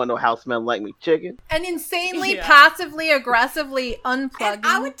nobody want no house smelling like McChicken. And insanely, passively, aggressively unplugging. And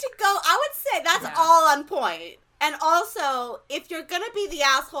I would say that's all on point. And also, if you're going to be the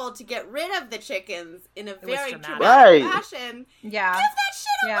asshole to get rid of the chickens in a very dramatic fashion, give that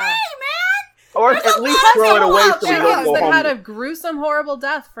shit away, man! Or at least throw it away so we don't go home. Had a gruesome, horrible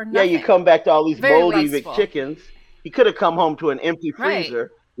death for nothing. Yeah, you come back to all these moldy McChickens. He could have come home to an empty freezer. Right.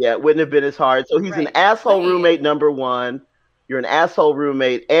 Yeah, it wouldn't have been as hard. So he's an asshole roommate, number one. You're an asshole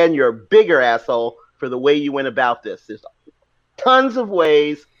roommate, and you're a bigger asshole for the way you went about this. There's tons of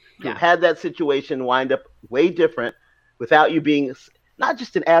ways to have had that situation wind up way different without you being... not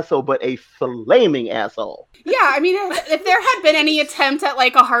just an asshole, but a flaming asshole. Yeah, I mean, if there had been any attempt at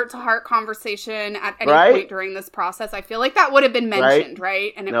like a heart-to-heart conversation at any point during this process, I feel like that would have been mentioned,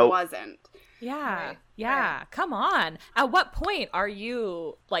 right? And it wasn't. Yeah, yeah. Come on. At what point are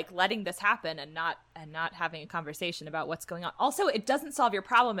you like letting this happen and not having a conversation about what's going on? Also, it doesn't solve your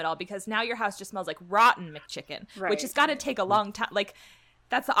problem at all because now your house just smells like rotten McChicken, which has got to take a long time. Like,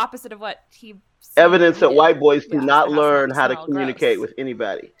 that's the opposite of what he said. Evidence that white boys do not learn how to communicate with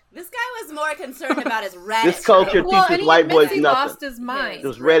anybody. This guy was more concerned about his Reddit. This culture teaches white boys nothing. Lost his mind.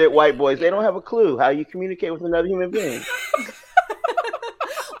 Those Reddit white boys, they don't have a clue how you communicate with another human being.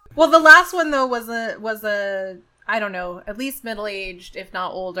 Well, the last one though was a I don't know, at least middle-aged, if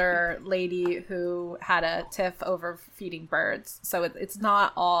not older, lady who had a tiff over feeding birds. So it's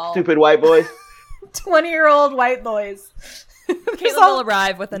not all stupid white boys. 20-year-old white boys. Caitlin will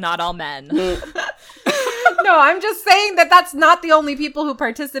arrive with a not all men. No, I'm just saying that's not the only people who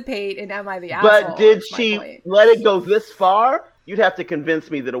participate in Am I the Asshole? But did she let it go this far? You'd have to convince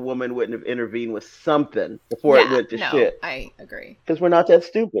me that a woman wouldn't have intervened with something before it went to shit. I agree. Because we're not that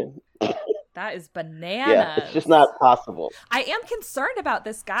stupid. That is bananas. Yeah, it's just not possible. I am concerned about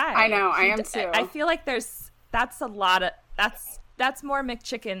this guy. I know, I am too. I feel like that's a lot of that's more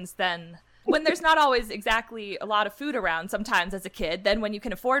McChickens than when there's not always exactly a lot of food around sometimes as a kid. Then when you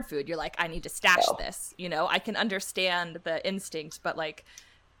can afford food, you're like, I need to stash this. I can understand the instinct, but like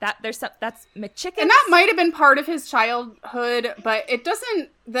That's McChicken. And that might have been part of his childhood, but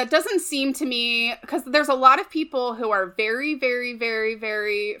that doesn't seem to me, because there's a lot of people who are very, very, very,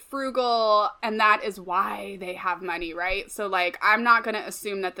 very frugal, and that is why they have money, right? So, like, I'm not going to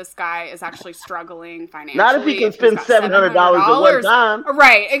assume that this guy is actually struggling financially. Not if he can spend $700 at one time.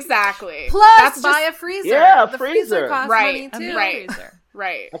 Right, exactly. Plus, buy a freezer. Yeah, the freezer costs money too.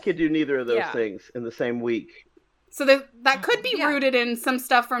 Right. I could do neither of those things in the same week. So that could be rooted in some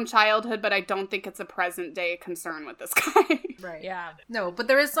stuff from childhood, but I don't think it's a present day concern with this guy. Right. Yeah. No, but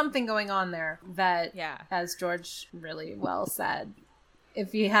there is something going on there that, as George really well said,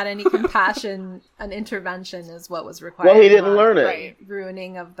 if he had any compassion, an intervention is what was required. Well, he didn't learn it. Right.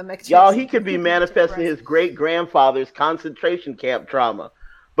 Ruining of the McChicken. Y'all, he could be manifesting his great-grandfather's concentration camp trauma,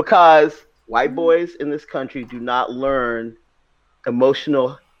 because white boys in this country do not learn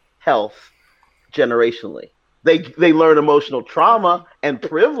emotional health generationally. They learn emotional trauma and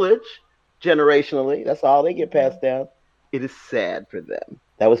privilege generationally. That's all they get passed down. It is sad for them.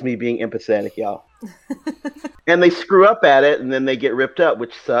 That was me being empathetic, y'all. And they screw up at it, and then they get ripped up,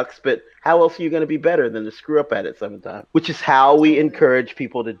 which sucks. But how else are you going to be better than to screw up at it sometimes? Which is how we encourage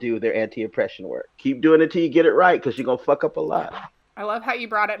people to do their anti-oppression work. Keep doing it till you get it right, because you're going to fuck up a lot. I love how you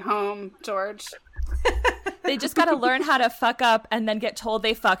brought it home, George. They just got to learn how to fuck up and then get told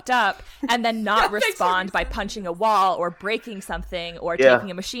they fucked up and then not respond by punching a wall or breaking something or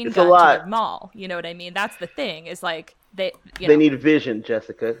taking a machine gun to the mall. You know what I mean? That's the thing, is like they need vision,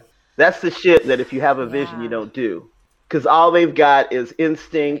 Jessica. That's the shit that if you have a vision, you don't do. Because all they've got is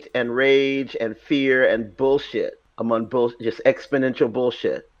instinct and rage and fear and bullshit just exponential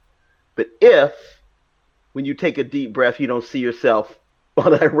bullshit. But if, when you take a deep breath, you don't see yourself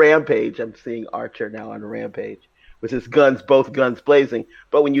on a rampage. I'm seeing Archer now on a rampage with his both guns blazing.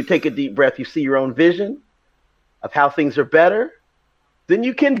 But when you take a deep breath, you see your own vision of how things are better. Then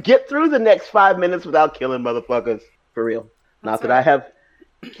you can get through the next 5 minutes without killing motherfuckers. For real. Not that I have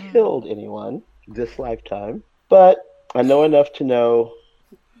killed anyone this lifetime, but I know enough to know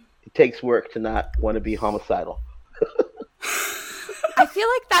it takes work to not want to be homicidal. I feel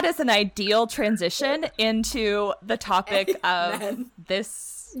like that is an ideal transition into the topic of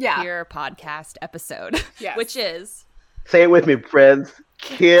this here podcast episode, which is... Say it with me, friends.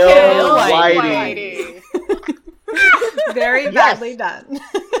 Kill Whitey. Very badly done.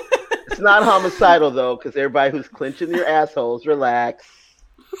 It's not homicidal, though, because everybody who's clenching their assholes, relax.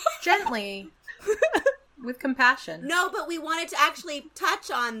 Gently. With compassion. No, but we wanted to actually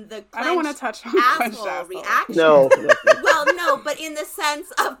touch on the I don't want to touch on asshole reaction. No. Well, no, but in the sense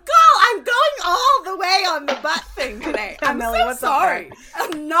of, I'm going all the way on the butt thing today. I'm so sorry.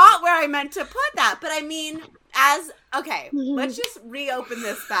 I'm not where I meant to put that. But I mean, let's just reopen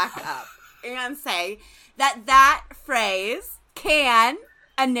this back up and say that phrase can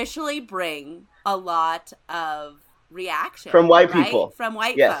initially bring a lot of reaction from white people, from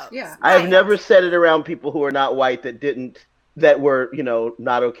white folks. Yeah, I have never said it around people who are not white that were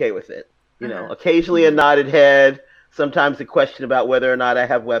not okay with it. Occasionally a nodded head, sometimes a question about whether or not I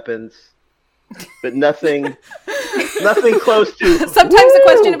have weapons, but nothing close to. Sometimes a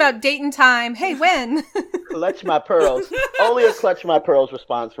question about date and time. Hey, when? Clutch my pearls. Only a clutch my pearls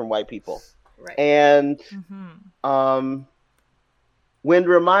response from white people. Right. And when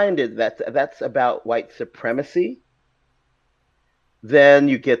reminded that that's about white supremacy, then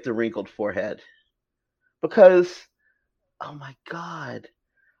you get the wrinkled forehead. Because, oh my God,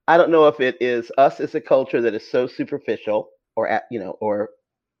 I don't know if it is us as a culture that is so superficial or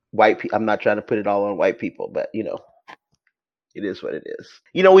white people. I'm not trying to put it all on white people, but it is what it is.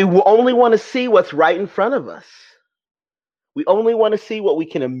 We only want to see what's right in front of us. We only want to see what we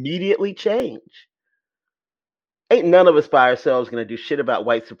can immediately change. Ain't none of us by ourselves going to do shit about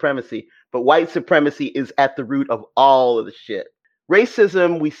white supremacy, but white supremacy is at the root of all of the shit.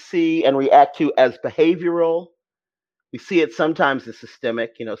 Racism we see and react to as behavioral. We see it sometimes as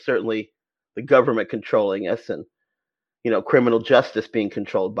systemic, certainly the government controlling us and, criminal justice being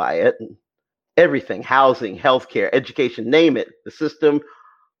controlled by it. And everything, housing, healthcare, education, name it, the system,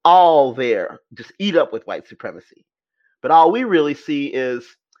 all there, just eat up with white supremacy. But all we really see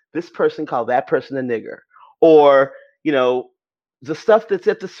is this person called that person a nigger. Or, the stuff that's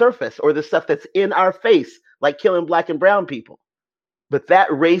at the surface or the stuff that's in our face, like killing black and brown people. But that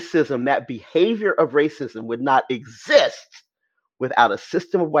racism, that behavior of racism would not exist without a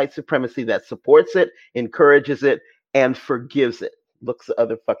system of white supremacy that supports it, encourages it, and forgives it. Looks the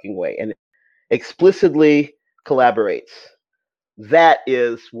other fucking way and explicitly collaborates. That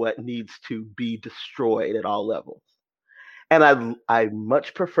is what needs to be destroyed at all levels. And I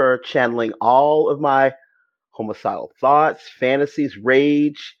much prefer channeling all of my homicidal thoughts, fantasies,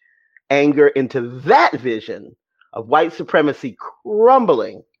 rage, anger into that vision of white supremacy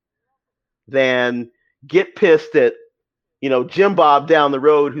crumbling than get pissed at, Jim Bob down the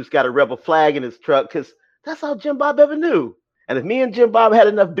road who's got a rebel flag in his truck, because that's all Jim Bob ever knew. And if me and Jim Bob had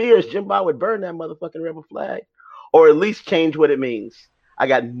enough beers, Jim Bob would burn that motherfucking rebel flag, or at least change what it means. I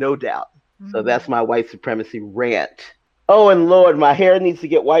got no doubt. So that's my white supremacy rant. Oh, and Lord, my hair needs to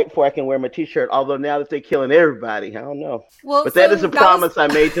get white before I can wear my T-shirt. Although now that they're killing everybody, I don't know. Well, but that is a promise I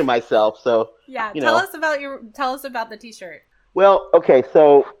made to myself. So yeah, tell us about the T-shirt. Well, okay,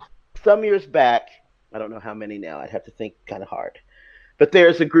 so some years back, I don't know how many now. I'd have to think kind of hard. But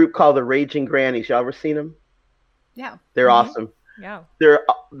there's a group called the Raging Grannies. Y'all ever seen them? Yeah, they're awesome. Yeah,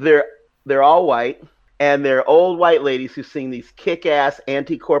 they're all white, and they're old white ladies who sing these kick-ass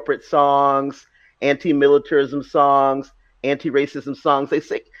anti-corporate songs, anti-militarism songs, anti-racism songs. They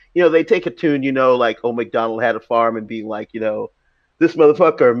sing, they take a tune, like "Oh McDonald Had a Farm" and being like, this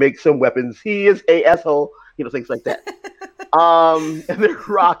motherfucker makes some weapons. He is a asshole. Things like that. And they're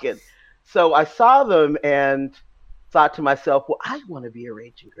rocking. So I saw them and thought to myself, well, I want to be a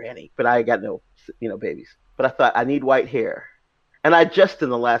raging granny, but I got no, babies. But I thought I need white hair. And I just in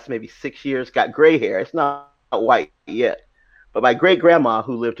the last maybe 6 years got gray hair. It's not white yet. But my great grandma,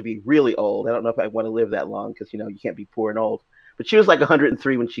 who lived to be really old, I don't know if I want to live that long because, you can't be poor and old. But she was like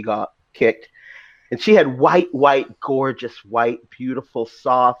 103 when she got kicked. And she had white, gorgeous, white, beautiful,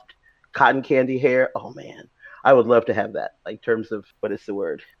 soft cotton candy hair. Oh, man. I would love to have that, like in terms of, what is the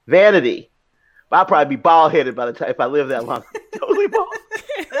word? Vanity. But I'll probably be bald-headed by the time, if I live that long. Totally bald.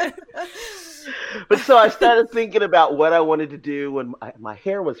 But so I started thinking about what I wanted to do when my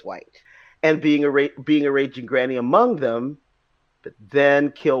hair was white. And being a raging granny among them, but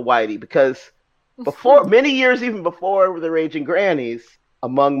then kill Whitey. Because many years even before the Raging Grannies,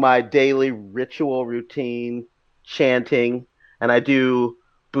 among my daily ritual routine, chanting, and I do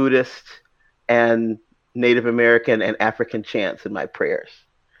Buddhist and Native American and African chants in my prayers.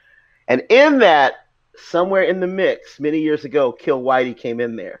 And in that, somewhere in the mix, many years ago, Kill Whitey came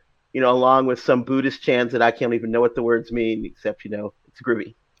in there, along with some Buddhist chants that I can't even know what the words mean, except, it's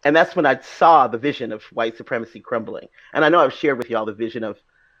groovy. And that's when I saw the vision of white supremacy crumbling. And I know I've shared with y'all the vision of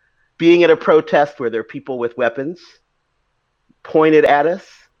being at a protest where there are people with weapons pointed at us,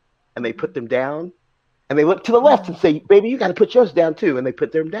 and they put them down. And they look to the left and say, baby, you got to put yours down too. And they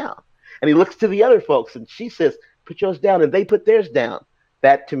put them down. And he looks to the other folks and she says, put yours down. And they put theirs down.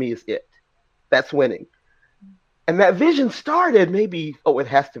 That to me is it. That's winning. And that vision started maybe, it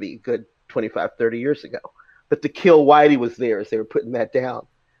has to be a good 25, 30 years ago. But the Kill Whitey was there as they were putting that down.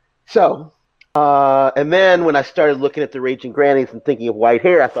 So, and then when I started looking at the Raging Grannies and thinking of white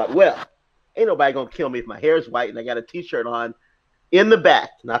hair, I thought, well, ain't nobody going to kill me if my hair's white and I got a T-shirt on in the back,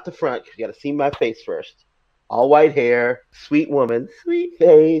 not the front, because you got to see my face first. All white hair, sweet woman, sweet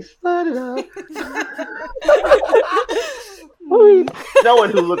face. No one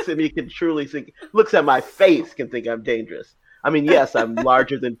who looks at me can truly think, looks at my face can think I'm dangerous. I mean, yes, I'm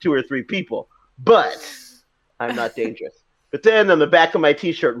larger than 2 or 3 people, but I'm not dangerous. But then on the back of my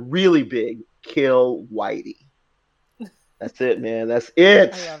T-shirt, really big, Kill Whitey. That's it, man. That's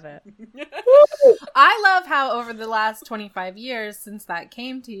it. I love it. I love how over the last 25 years since that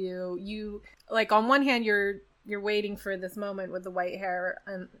came to you, you like on one hand you're waiting for this moment with the white hair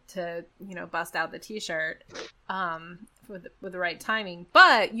to bust out the T-shirt with the right timing,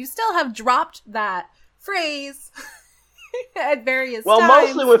 but you still have dropped that phrase at various times. Well,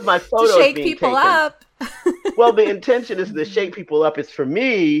 mostly with my photos to shake being people taken. up. Well, the intention is to shake people up. It's for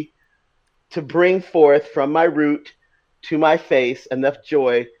me to bring forth from my root to my face enough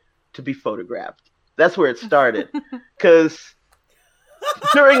joy to be photographed. That's where it started. Because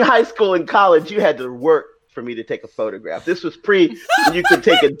during high school and college, you had to work for me to take a photograph. This was when you could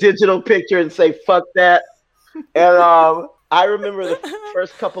take a digital picture and say, fuck that. And I remember the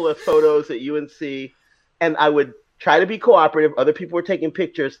first couple of photos at UNC, and I would try to be cooperative. Other people were taking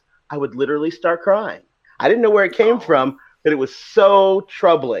pictures. I would literally start crying. I didn't know where it came from, but it was so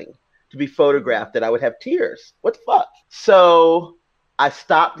troubling to be photographed that I would have tears. What the fuck? So I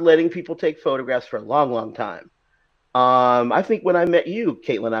stopped letting people take photographs for a long, long time. I think when I met you,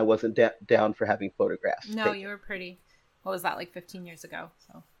 Caitlin, I wasn't down for having photographs. No, taken. You were pretty. What was that, like 15 years ago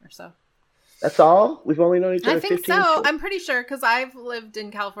or so? That's all? We've only known each other 15 years? I think so. I'm pretty sure because I've lived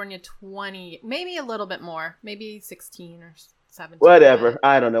in California 20, maybe a little bit more, maybe 16 or 17. Whatever.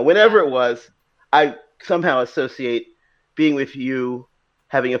 I don't know. Whenever it was, I somehow associate being with you,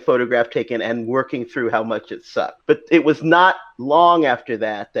 having a photograph taken, and working through how much it sucked. But it was not long after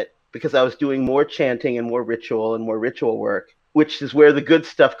that because I was doing more chanting and more ritual work, which is where the good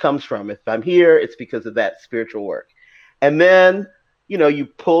stuff comes from. If I'm here, it's because of that spiritual work. And then, you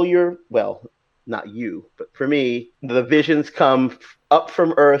pull not you, but for me, the visions come up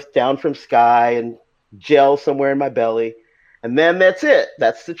from earth, down from sky, and gel somewhere in my belly. And then that's it.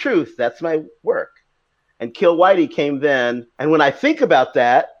 That's the truth. That's my work. And Kill Whitey came then. And when I think about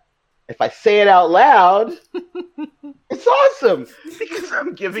that, if I say it out loud, it's awesome because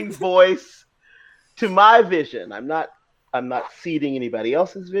I'm giving voice to my vision. I'm not seeding anybody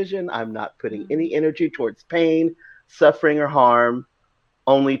else's vision. I'm not putting any energy towards pain, suffering, or harm,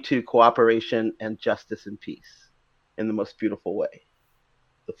 only to cooperation and justice and peace in the most beautiful way.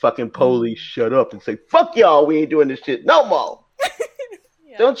 The fucking police shut up and say, fuck y'all, we ain't doing this shit no more.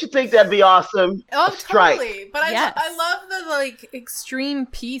 Yeah. Don't you think that'd be awesome? Oh, totally. But I love the extreme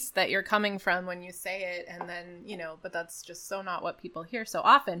peace that you're coming from when you say it. And then, but that's just so not what people hear so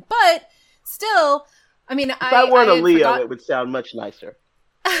often. But still, I mean, if I weren't a Leo, it would sound much nicer.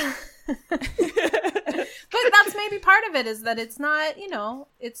 But that's maybe part of it, is that it's not,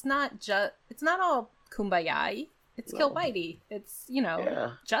 it's not all kumbaya. It's Kill Whitey. It's,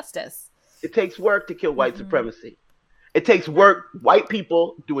 justice. It takes work to kill white supremacy. It takes work, white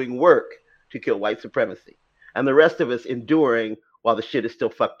people doing work to kill white supremacy. And the rest of us enduring while the shit is still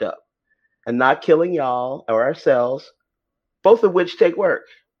fucked up. And not killing y'all or ourselves, both of which take work.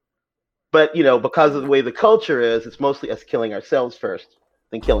 But, because of the way the culture is, it's mostly us killing ourselves first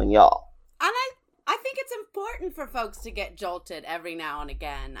than killing y'all. And I think it's important for folks to get jolted every now and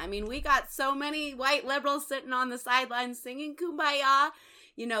again. I mean, we got so many white liberals sitting on the sidelines singing Kumbaya,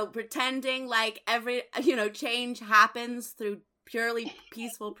 pretending like every, change happens through purely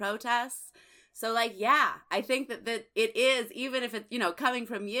peaceful protests. So, I think that it is, even if it's, coming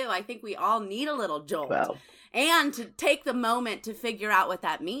from you, I think we all need a little jolt. Wow. And to take the moment to figure out what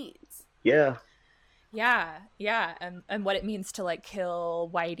that means. Yeah. Yeah. And what it means to,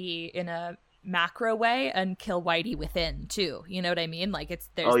 kill Whitey in a macro way and kill Whitey within, too. You know what I mean? There's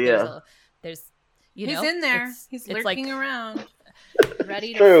he's in there. He's lurking around.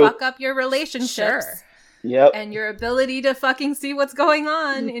 Ready to True. fuck up your relationships. Sure. Yep. And your ability to fucking see what's going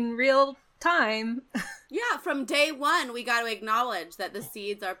on in real time. Yeah, from day one, we got to acknowledge that the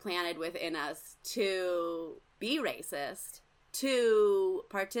seeds are planted within us to be racist, to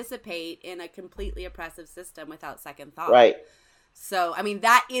participate in a completely oppressive system without second thought. Right. So, I mean,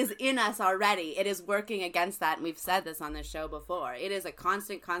 that is in us already. It is working against that, and we've said this on this show before. It is a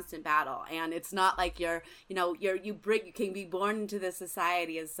constant battle, and it's not like you can be born into this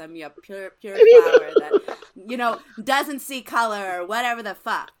society as some pure flower that doesn't see color or whatever the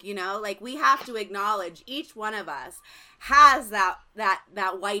fuck. We have to acknowledge each one of us has that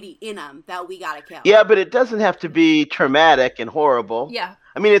Whitey in them that we gotta kill. Yeah, but it doesn't have to be traumatic and horrible. Yeah,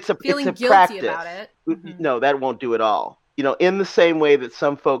 I mean, it's a guilty practice. About it. Mm-hmm. No, that won't do it all. In the same way that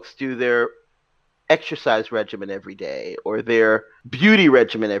some folks do their exercise regimen every day or their beauty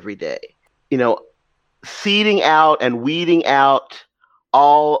regimen every day, seeding out and weeding out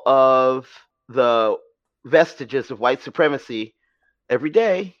all of the vestiges of white supremacy every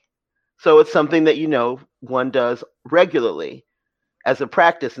day. So it's something that, one does regularly as a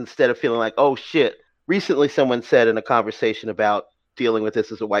practice instead of feeling like, oh shit. Recently someone said in a conversation about dealing with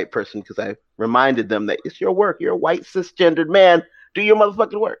this as a white person, because I reminded them that it's your work. You're a white cisgendered man. Do your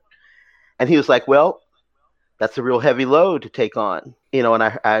motherfucking work. And he was like, well, that's a real heavy load to take on. And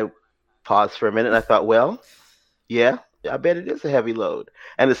I paused for a minute and I thought, well, yeah, I bet it is a heavy load.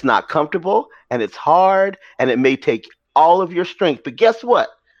 And it's not comfortable and it's hard and it may take all of your strength. But guess what?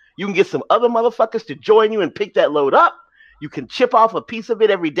 You can get some other motherfuckers to join you and pick that load up. You can chip off a piece of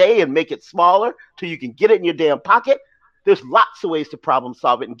it every day and make it smaller till you can get it in your damn pocket. There's lots of ways to problem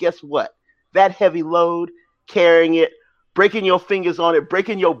solve it. And guess what? That heavy load, carrying it, breaking your fingers on it,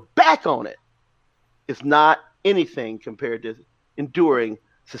 breaking your back on it is not anything compared to enduring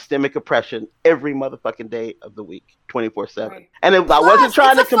systemic oppression every motherfucking day of the week, 24/7. Right. And I wasn't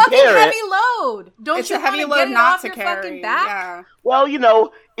trying to compare it. It's a heavy load. Don't you want to get it off your fucking back? Yeah.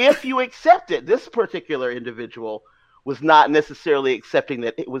 Well, if you accept it, this particular individual was not necessarily accepting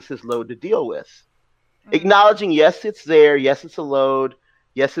that it was his load to deal with. Acknowledging, yes, it's there. Yes, it's a load.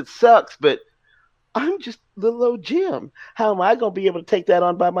 Yes, it sucks, but I'm just little old Jim. How am I going to be able to take that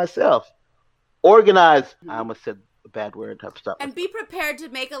on by myself? Organize. I almost said a bad word. And be prepared to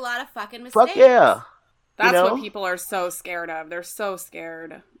make a lot of fucking mistakes. Fuck yeah. That's what people are so scared of. They're so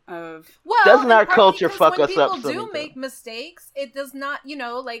scared of. Well, doesn't our culture fuck us up? When people do make mistakes, it does not,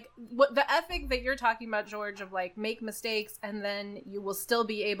 what the ethic that you're talking about, George, of make mistakes and then you will still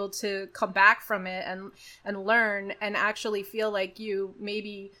be able to come back from it and learn and actually feel like you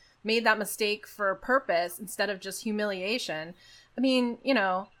maybe made that mistake for a purpose instead of just humiliation. I mean, you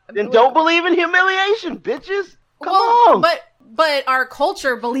know. Then don't believe in humiliation, bitches. Come on. But our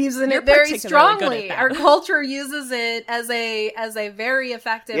culture believes in it very strongly. Our culture uses it as a very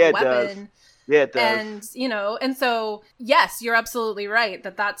effective weapon. Yeah, it does. And, you know, and so, yes, you're absolutely right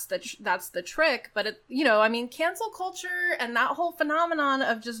that's the trick. But, you know, I mean, cancel culture and that whole phenomenon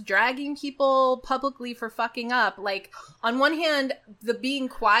of just dragging people publicly for fucking up. Like, on one hand, the being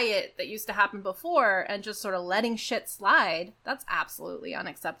quiet that used to happen before and just sort of letting shit slide, that's absolutely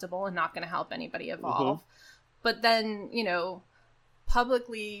unacceptable and not going to help anybody evolve. Mm-hmm. But then, you know,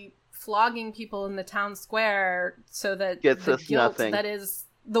 publicly flogging people in the town square so that gets the us guilt nothing. That is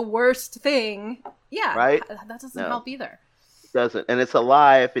the worst thing. Yeah. Right? That doesn't help either. It doesn't. And it's a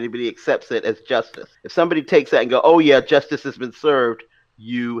lie if anybody accepts it as justice. If somebody takes that and go, oh yeah, justice has been served,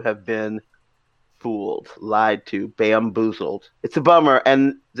 you have been fooled, lied to, bamboozled. It's a bummer.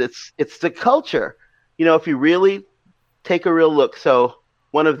 And it's the culture. You know, if you really take a real look, so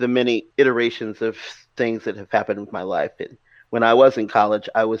one of the many iterations of things that have happened with my life. When I was in college,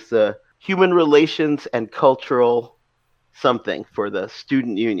 I was the human relations and cultural something for the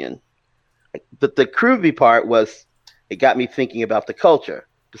student union. But the groovy part was it got me thinking about the culture.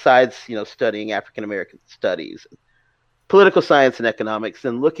 Besides, you know, studying African American studies, political science and economics,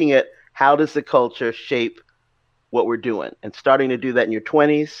 and looking at how does the culture shape what we're doing, and starting to do that in your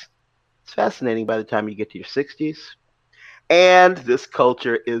 20s. It's fascinating by the time you get to your 60s. And this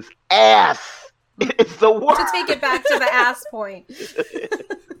culture is ass. It's the worst. To take it back to the ass point.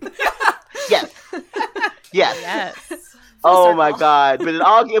 Yes. Oh my God.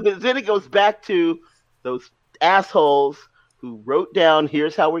 But then it goes back to those assholes who wrote down,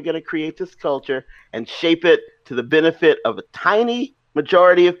 here's how we're going to create this culture and shape it to the benefit of a tiny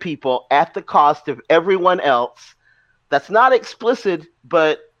majority of people at the cost of everyone else. That's not explicit,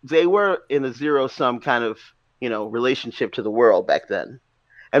 but they were in a zero-sum kind of, you know, relationship to the world back then.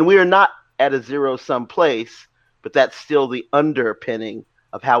 And we are not at a zero-sum place, but that's still the underpinning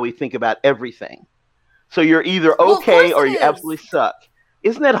of how we think about everything. So you're either okay or you absolutely suck.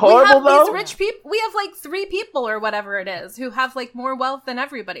 Isn't that horrible, though? These rich people, we have like 3 people or whatever it is who have like more wealth than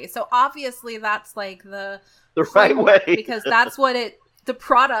everybody. So obviously that's like the right way, because that's what the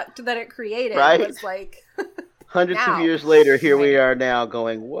product that it created was like. Hundreds of years later, here we are now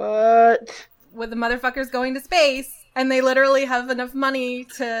going, what? With the motherfuckers going to space, and they literally have enough money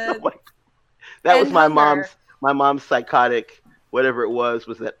to. Oh that was my mom's psychotic, whatever it was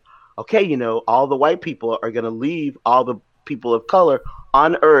that, okay, you know, all the white people are going to leave all the people of color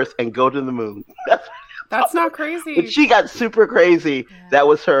on Earth and go to the moon. That's not crazy. When she got super crazy, that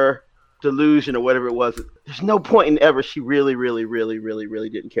was her delusion or whatever it was. There's no point in ever. She really, really, really, really, really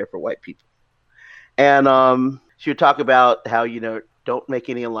didn't care for white people. And she would talk about how, you know, don't make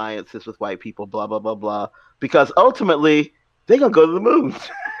any alliances with white people, blah, blah, blah, blah. Because ultimately, they're going to go to the moon.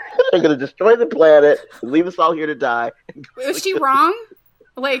 They're going to destroy the planet and leave us all here to die. Is she wrong?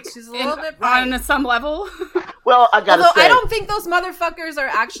 Like, she's a little bit right. On some level? Well, I got to say. I don't think those motherfuckers are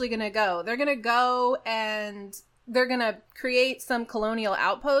actually going to go. They're going to go and they're going to create some colonial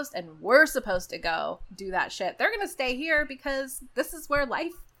outpost, and we're supposed to go do that shit. They're going to stay here because this is where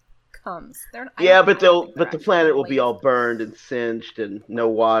life comes. But the planet will be all burned and singed and no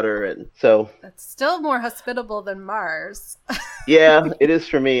water, and so that's still more hospitable than Mars. Yeah, it is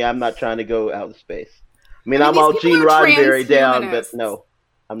for me. I'm not trying to go out in space. I mean I'm all Gene Roddenberry down, but no,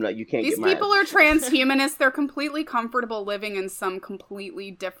 I'm not. You can't. These get people are transhumanists. They're completely comfortable living in some completely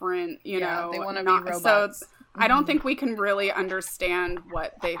different, you know. They want to be robots. So I don't think we can really understand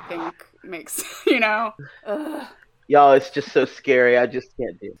what they think makes, you know. Ugh. Y'all, it's just so scary. I just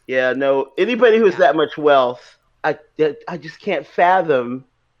can't do it. Yeah, no. Anybody who has that much wealth, I just can't fathom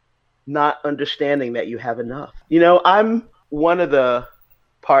not understanding that you have enough. You know, I'm one of the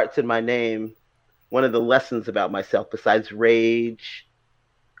parts in my name, one of the lessons about myself, besides rage.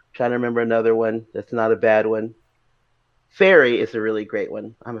 I'm trying to remember another one that's not a bad one. Fairy is a really great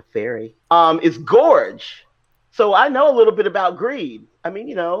one. I'm a fairy. Is gorge. So I know a little bit about greed. I mean,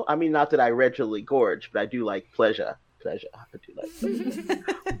 you know, not that I regularly gorge, but I do like pleasure. I do like pleasure.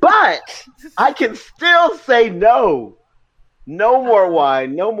 But I can still say no. No more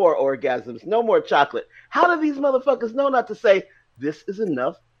wine, no more orgasms, no more chocolate. How do these motherfuckers know not to say, this is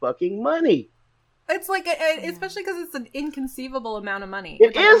enough fucking money? It's like, especially because it's an inconceivable amount of money.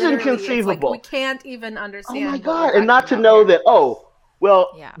 It is inconceivable. Like we can't even understand. Oh my God. And not to know that,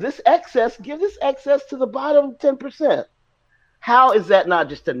 this excess, give this excess to the bottom 10%. How is that not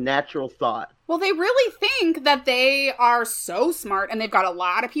just a natural thought? Well, they really think that they are so smart, and they've got a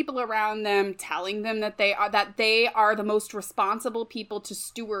lot of people around them telling them that they are the most responsible people to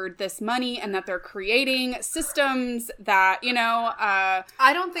steward this money, and that they're creating systems that,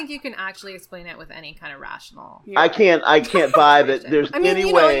 I don't think you can actually explain it with any kind of rational. I can't buy that there's any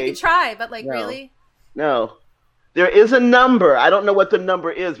way. You can try, but no. Really? No. There is a number. I don't know what the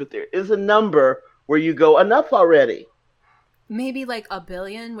number is, but there is a number where you go, enough already. Maybe like $1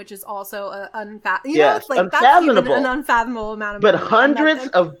 billion, which is also unfathomable. That's even an unfathomable amount of money. But hundreds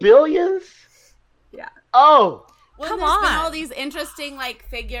of billions? Yeah. Oh. Well, there's been all these interesting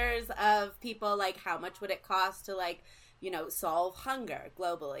figures of people how much would it cost to solve hunger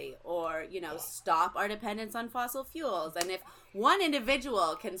globally, or stop our dependence on fossil fuels. And if one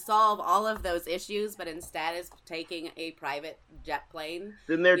individual can solve all of those issues, but instead is taking a private jet plane,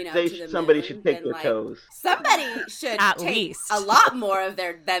 then somebody should take their toes. Somebody should at take least a lot more of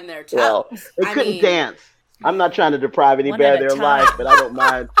their toes. Well, they couldn't dance. I'm not trying to deprive anybody of their life, but I don't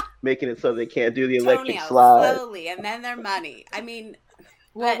mind making it so they can't do the electric slide. Slowly, and then their money.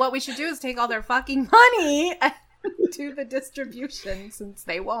 Well, what we should do is take all their fucking money and do the distribution, since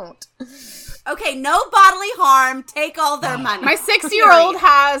they won't. Okay, no bodily harm. Take all their money. My 6-year-old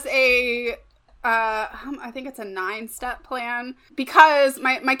has I think it's a 9-step plan, because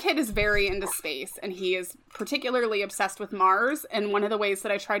my kid is very into space, and he is particularly obsessed with Mars. And one of the ways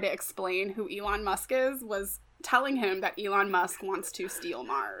that I tried to explain who Elon Musk is was telling him that Elon Musk wants to steal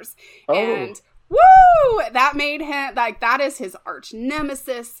Mars. Oh. And woo! That made him, that is his arch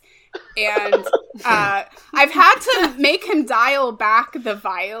nemesis. And I've had to make him dial back the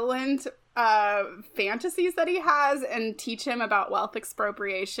violent fantasies that he has, and teach him about wealth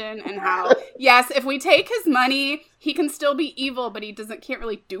expropriation, and how, yes, if we take his money, he can still be evil, but he can't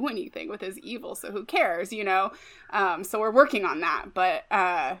really do anything with his evil, so who cares, so we're working on that. But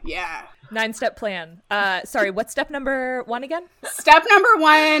yeah, 9-step plan. Sorry, what's step number 1 again? Step number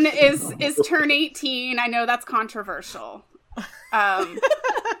 1 is turn 18. I know that's controversial.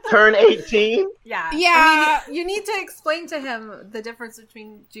 Turn 18? Yeah. Yeah. You need to explain to him the difference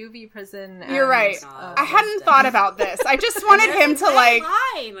between juvie prison and... You're right. I hadn't thought about this. I just wanted him to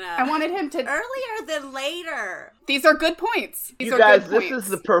I wanted him to... Earlier than later. These are good points. You guys, this is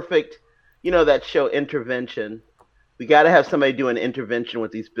the perfect, that show Intervention. We got to have somebody do an intervention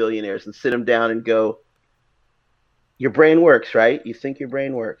with these billionaires and sit them down and go, your brain works, right? You think your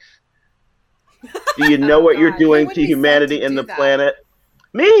brain works. Do you know what you're doing to humanity and the planet?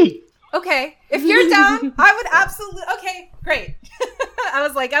 Me! Okay, if you're down, I would absolutely... Okay, great. I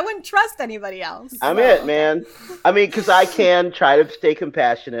was like, I wouldn't trust anybody else. I'm it, man. Because I can try to stay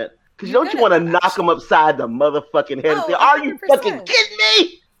compassionate. Because don't you want to knock them upside the motherfucking head and say, are you fucking kidding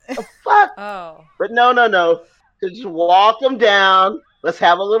me? The fuck? Oh. But no. Just walk them down. Let's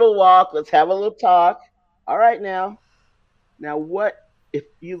have a little walk. Let's have a little talk. All right, now. Now what? If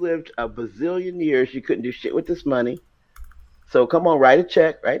you lived a bazillion years, you couldn't do shit with this money. So come on, write a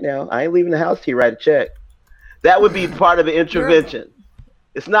check right now. I ain't leaving the house till you write a check. That would be part of the intervention.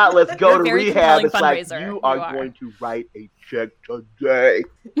 It's not let's go to rehab. It's like you are going to write a check today.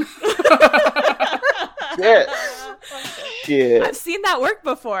 Shit. I've seen that work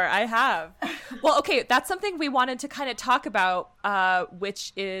before. I have. Well, okay, that's something we wanted to kind of talk about,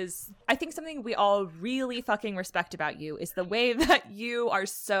 which is, I think something we all really fucking respect about you is the way that you are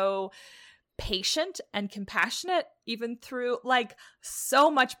so patient and compassionate, even through so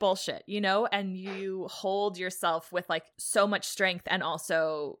much bullshit, and you hold yourself with so much strength, and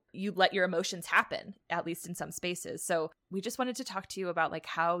also you let your emotions happen, at least in some spaces. So we just wanted to talk to you about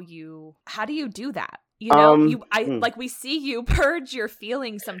how do you do that? We see you purge your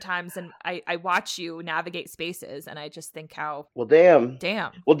feelings sometimes, and I watch you navigate spaces, and I just think how... Well, damn.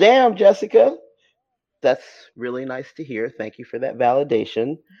 Well, damn, Jessica. That's really nice to hear. Thank you for that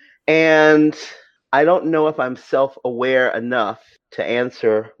validation. And I don't know if I'm self-aware enough to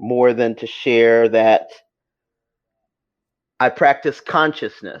answer more than to share that I practice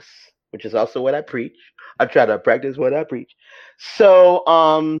consciousness, which is also what I preach. I try to practice what I preach. So,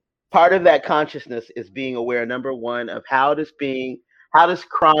 part of that consciousness is being aware, number one, of how does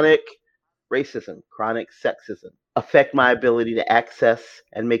chronic racism, chronic sexism affect my ability to access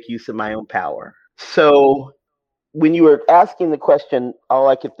and make use of my own power. So when you were asking the question, all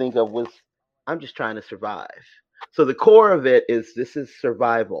I could think of was, I'm just trying to survive. So the core of it is, this is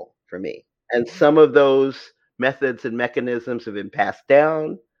survival for me. And some of those methods and mechanisms have been passed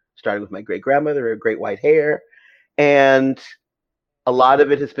down, starting with my great grandmother, her great white hair. And a lot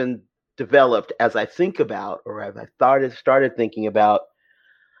of it has been developed as I think about, or as I started thinking about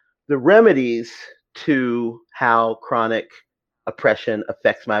the remedies to how chronic oppression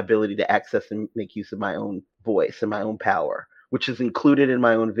affects my ability to access and make use of my own voice and my own power, which is included in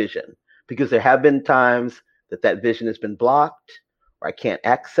my own vision. Because there have been times that vision has been blocked or I can't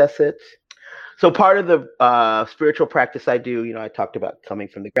access it. So part of the spiritual practice I do, I talked about coming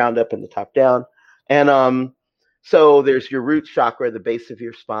from the ground up and the top down. And so there's your root chakra, the base of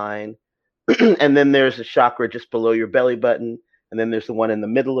your spine. And then there's a chakra just below your belly button. And then there's the one in the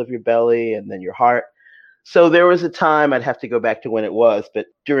middle of your belly and then your heart. So there was a time, I'd have to go back to when it was, but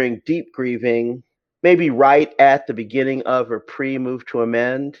during deep grieving, maybe right at the beginning of or pre-move to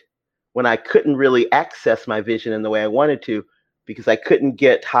amend, when I couldn't really access my vision in the way I wanted to, because I couldn't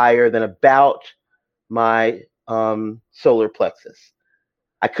get higher than about my solar plexus.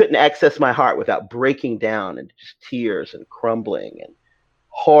 I couldn't access my heart without breaking down into just tears and crumbling and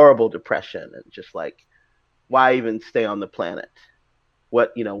horrible depression and just like, why even stay on the planet?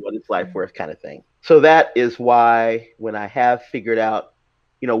 What is life worth kind of thing. So that is why when I have figured out,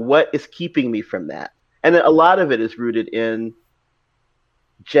 what is keeping me from that? And a lot of it is rooted in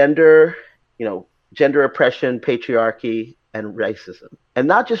gender oppression, patriarchy, and racism. And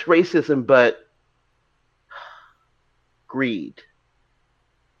not just racism, but greed.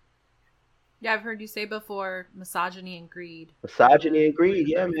 Yeah, I've heard you say before, misogyny and greed. Misogyny and greed,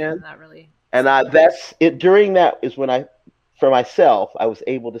 yeah, man. That really. And that's it. During that is when for myself, I was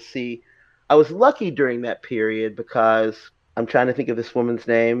able to see. I was lucky during that period because I'm trying to think of this woman's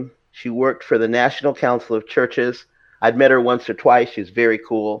name. She worked for the National Council of Churches. I'd met her once or twice. She was very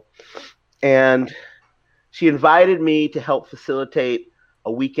cool. And she invited me to help facilitate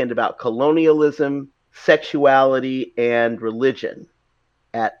a weekend about colonialism, sexuality, and religion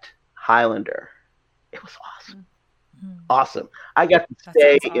at Highlander. It was awesome. Mm-hmm. Awesome. I got to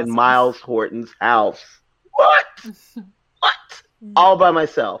stay in Miles Horton's house. What? All by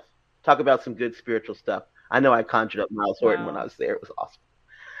myself. Talk about some good spiritual stuff. I know I conjured up Miles Horton when I was there. It was awesome.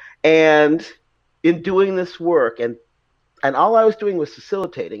 And in doing this work, and all I was doing was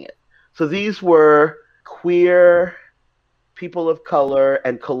facilitating it. So these were queer people of color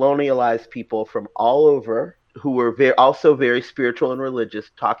and colonialized people from all over who were also very spiritual and religious,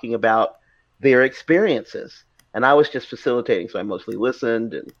 talking about their experiences. And I was just facilitating. So I mostly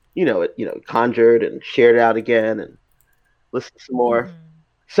listened and, conjured and shared it out again and listened some more. Mm-hmm.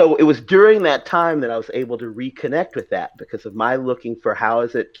 So it was during that time that I was able to reconnect with that because of my looking for how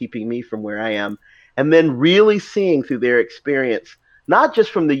is it keeping me from where I am, and then really seeing through their experience, not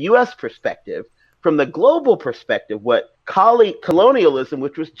just from the U.S. perspective, from the global perspective, what colonialism,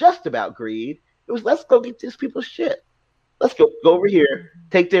 which was just about greed, it was let's go get these people's shit. Let's go over here,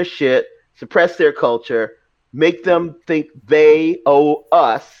 take their shit, suppress their culture, make them think they owe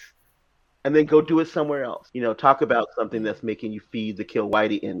us, and then go do it somewhere else. Talk about something that's making you feed the kill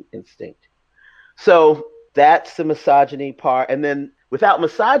Whitey instinct. So that's the misogyny part. And then without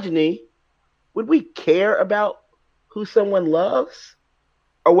misogyny, would we care about who someone loves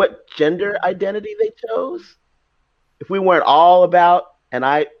or what gender identity they chose? If we weren't all about, and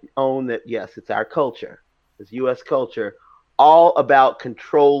I own that, yes, it's our culture, it's U.S. culture, all about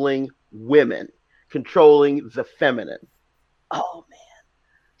controlling women, controlling the feminine. Oh, man.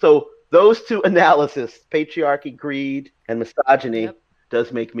 So those two analysis, patriarchy, greed, and misogyny,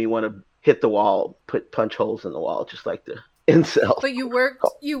 does make me want to hit the wall, put punch holes in the wall, just like the incel. But you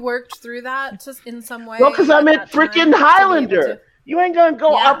worked through that just in some way? Well, because I'm at freaking Highlander. You ain't going to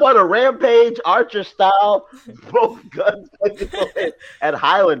go up on a rampage, Archer style, both guns at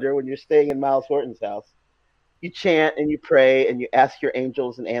Highlander when you're staying in Miles Horton's house. You chant and you pray and you ask your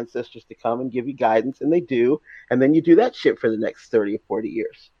angels and ancestors to come and give you guidance, and they do. And then you do that shit for the next 30 or 40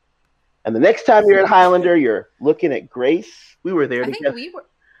 years. And the next time you're at Highlander, you're looking at Grace. We were there together.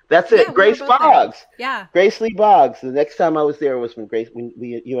 That's it. Grace Boggs. Yeah. Grace Lee Boggs. The next time I was there was when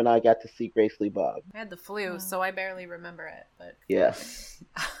you and I got to see Grace Lee Boggs. I had the flu, so I barely remember it. But yeah.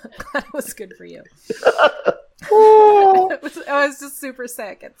 That was good for you. I was just super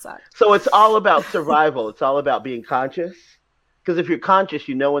sick. It sucked. So it's all about survival. It's all about being conscious. Because if you're conscious,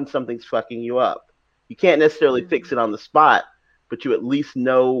 you know when something's fucking you up. You can't necessarily fix it on the spot, but you at least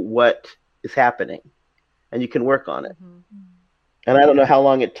know what is happening and you can work on it. Mm-hmm. And I don't know how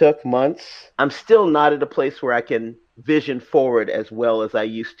long it took, months. I'm still not at a place where I can vision forward as well as I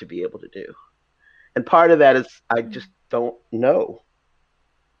used to be able to do. And part of that is I just don't know.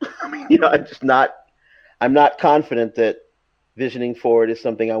 I mean, I'm not confident that visioning forward is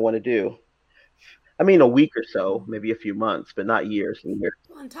something I want to do. I mean, a week or so, maybe a few months, but not years and years.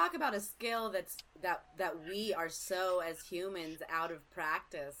 Well, and talk about a skill that's that we are so, as humans, out of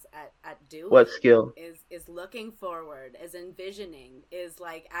practice at doing. What skill? Is looking forward, is envisioning, is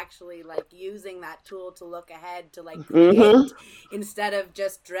like actually like using that tool to look ahead, to like create instead of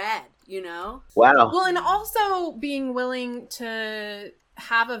just dread, you know? Wow. Well, and also being willing to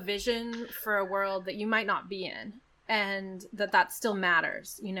have a vision for a world that you might not be in. And that still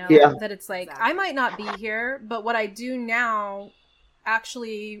matters, you know? Yeah. That it's like, Exactly. I might not be here, but what I do now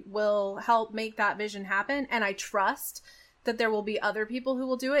actually will help make that vision happen. And I trust that there will be other people who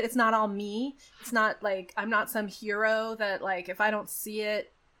will do it. It's not all me. It's not like, I'm not some hero that like, if I don't see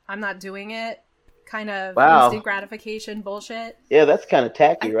it, I'm not doing it. Kind of instant gratification bullshit. Yeah, that's kind of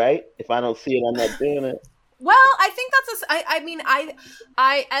tacky, right? If I don't see it, I'm not doing it. Well, I think that's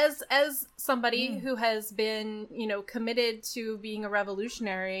I as somebody who has been, you know, committed to being a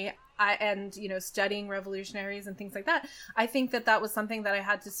revolutionary, and, you know, studying revolutionaries and things like that, I think that was something that I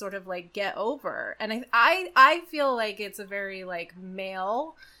had to sort of like get over. And I feel like it's a very like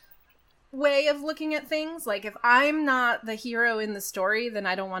male way of looking at things. Like, if I'm not the hero in the story, then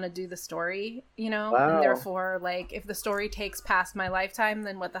I don't want to do the story, you know? Wow. And therefore, like, if the story takes past my lifetime,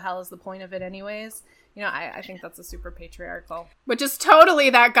 then what the hell is the point of it anyways? You know, I think that's a super patriarchal. Which is totally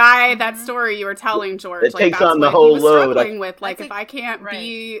that guy, that story you were telling, George. It takes that's on the what whole he was load. struggling with. Like, if I can't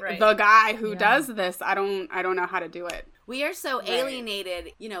be the guy who does this, I don't know how to do it. We are so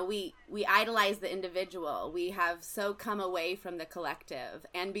alienated, you know, we idolize the individual. We have so come away from the collective.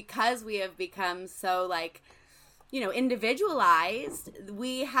 And because we have become so, like, you know, individualized,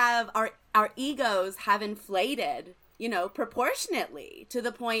 we have our egos have inflated, you know, proportionately, to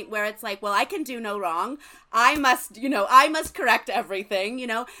the point where it's like, well, I can do no wrong. I must correct everything, you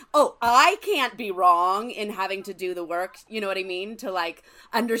know. Oh, I can't be wrong in having to do the work, you know what I mean? To like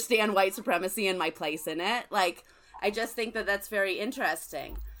understand white supremacy and my place in it. Like, I just think that that's very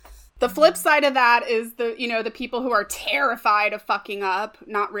interesting. The flip side of that is the people who are terrified of fucking up,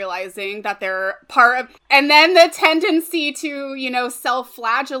 not realizing that they're part of, and then the tendency to, you know,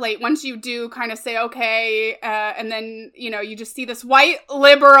 self-flagellate once you do kind of say, okay, and then, you know, you just see this white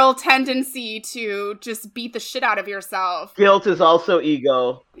liberal tendency to just beat the shit out of yourself. Guilt is also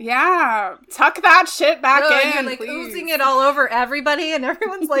ego. Yeah, tuck that shit back in, and you're like please. oozing it all over everybody, and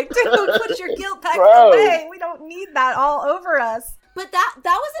everyone's like, dude, put your guilt back Bro. away. We don't need that all over us. But that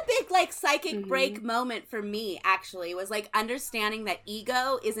was a big, like, psychic break moment for me, actually, was, like, understanding that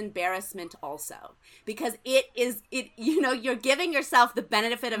ego is embarrassment also. Because it you know, you're giving yourself the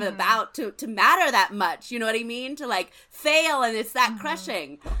benefit of the doubt to matter that much, you know what I mean? To, like, fail, and it's that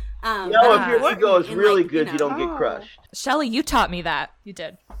crushing. If your ego is really good, you don't get crushed. Shelley, you taught me that. You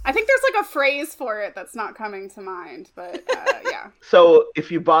did. I think there's, like, a phrase for it that's not coming to mind, but, yeah. So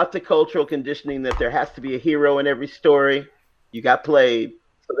if you bought the cultural conditioning that there has to be a hero in every story, you got played.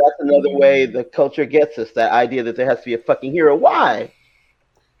 So that's another way the culture gets us, that idea that there has to be a fucking hero. Why?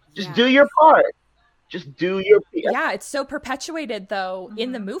 Just do your part. Just do your part. Yeah, it's so perpetuated, though,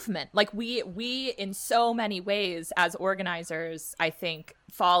 in the movement. Like, we in so many ways, as organizers, I think,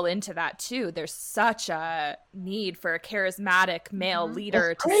 fall into that, too. There's such a need for a charismatic male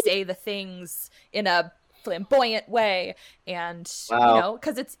leader to say the things in a flamboyant way, and you know,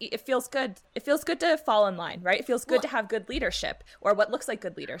 because it feels good. It feels good to fall in line, right? It feels good to have good leadership, or what looks like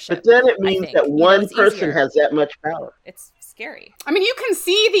good leadership. But then it means that one person has that much power. It's scary. I mean, you can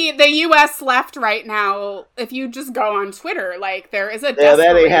see the U.S. left right now if you just go on Twitter. Like, there is a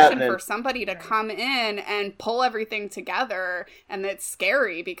desperation for somebody to come in and pull everything together, and it's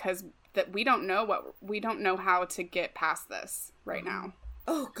scary because that we don't know how to get past this right now.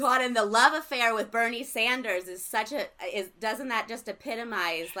 Oh God! And the love affair with Bernie Sanders doesn't that just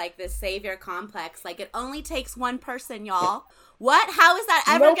epitomize like this savior complex? Like, it only takes one person, y'all. What? How is that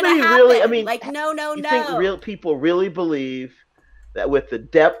ever going to happen? Really, I mean, like, no. You think real people really believe that with the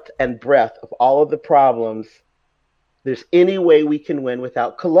depth and breadth of all of the problems, there's any way we can win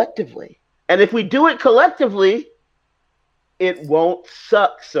without collectively? And if we do it collectively, it won't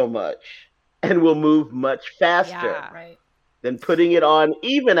suck so much, and we'll move much faster. Yeah, right. Than putting it on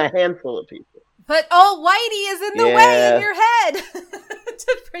even a handful of people. But Whitey is in the way in your head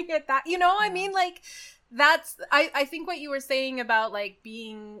to bring it that. You know, I mean, like, that's, I think what you were saying about, like,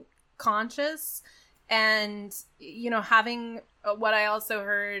 being conscious and, you know, having what I also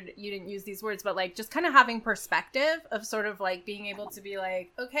heard, you didn't use these words, but, like, just kind of having perspective of sort of, like, being able to be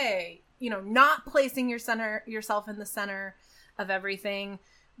like, okay, you know, not placing yourself in the center of everything,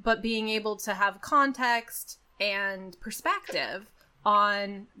 but being able to have context and perspective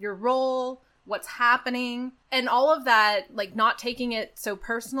on your role, what's happening, and all of that, like, not taking it so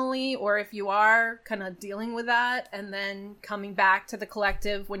personally, or if you are, kind of dealing with that, and then coming back to the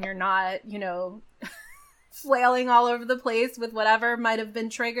collective when you're not, you know, flailing all over the place with whatever might have been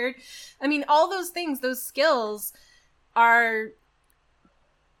triggered. I mean, all those things, those skills are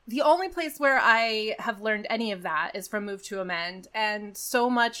the only place where I have learned any of that is from Move to Amend. And so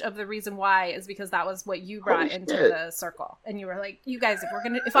much of the reason why is because that was what you brought into the circle. And you were like, you guys,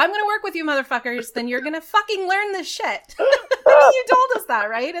 if I'm going to work with you motherfuckers, then you're going to fucking learn this shit. You told us that,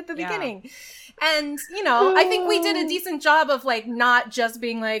 right? At the beginning. And, you know, I think we did a decent job of like not just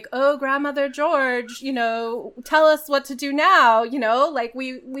being like, oh, Grandmother George, you know, tell us what to do now. You know, like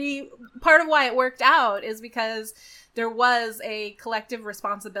we part of why it worked out is because there was a collective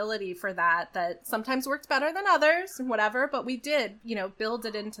responsibility for that sometimes worked better than others and whatever, but we did, you know, build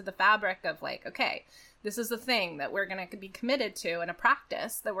it into the fabric of like, okay, this is the thing that we're going to be committed to and a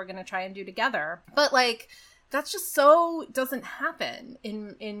practice that we're going to try and do together. But like, that's just so doesn't happen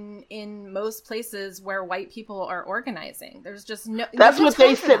in most places where white people are organizing. There's just no. That's what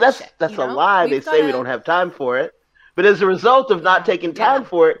they say. That's a lie. They say we don't have time for it. But as a result of not taking time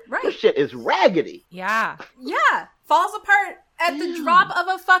for it, this shit is raggedy. Yeah. Falls apart at the drop of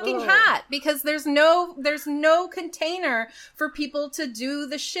a fucking hat because there's no container for people to do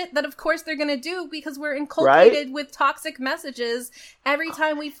the shit that of course they're gonna do because we're inculcated with toxic messages every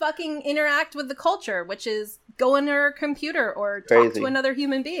time we fucking interact with the culture, which is go on our computer or talk to another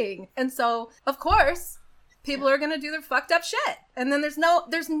human being. And so of course people are gonna do their fucked up shit, and then there's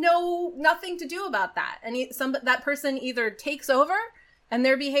nothing to do about that. And that person either takes over and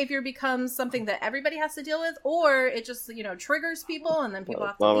their behavior becomes something that everybody has to deal with, or it just, you know, triggers people and then people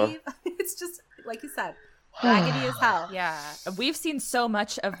have to leave. It's just, like you said, raggedy as hell. Yeah. We've seen so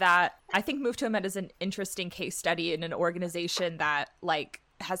much of that. I think Move to Amend is an interesting case study in an organization that, like,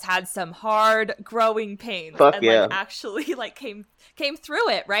 has had some hard growing pains like actually like came through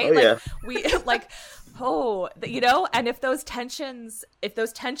it, right? We like you know, and if those tensions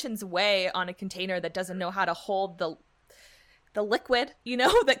weigh on a container that doesn't know how to hold the liquid, you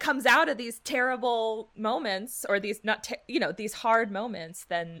know, that comes out of these terrible moments or these these hard moments,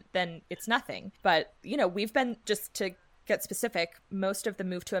 then it's nothing. But, you know, we've been, just to get specific, most of the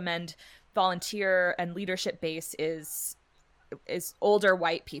Move to Amend volunteer and leadership base is older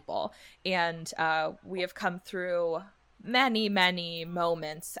white people. And we have come through many, many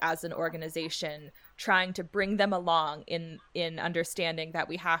moments as an organization trying to bring them along in understanding that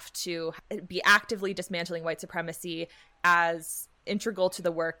we have to be actively dismantling white supremacy as integral to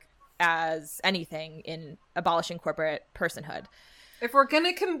the work as anything in abolishing corporate personhood. If we're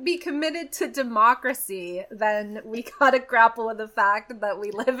going to be committed to democracy, then we got to grapple with the fact that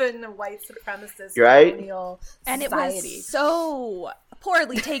we live in a white supremacist colonial society. And it was so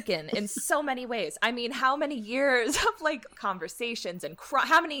poorly taken in so many ways. I mean, how many years of like conversations and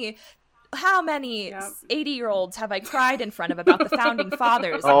how many 80-year-olds have I cried in front of about the founding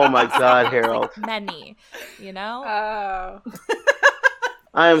fathers? Oh my God, Harold. Like many, you know? Oh.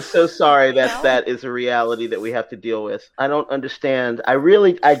 I am so sorry that is a reality that we have to deal with. I don't understand. I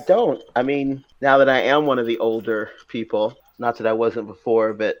don't. I mean, now that I am one of the older people, not that I wasn't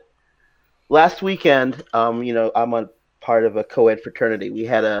before, but last weekend, you know, I'm a part of a co-ed fraternity. We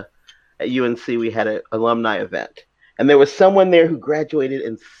had at UNC, we had an alumni event. And there was someone there who graduated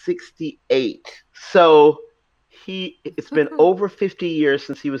in 1968. So it's been over 50 years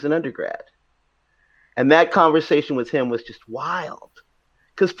since he was an undergrad. And that conversation with him was just wild.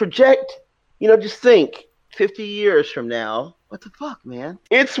 Because just think, 50 years from now, what the fuck, man?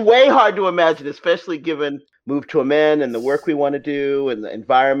 It's way hard to imagine, especially given Move to Amend and the work we want to do and the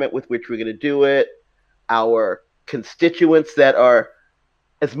environment with which we're going to do it, our constituents that are,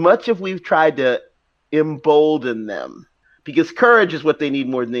 as much as we've tried to embolden them, because courage is what they need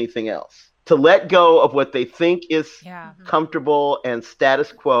more than anything else, to let go of what they think is comfortable and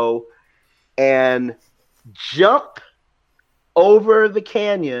status quo and jump over the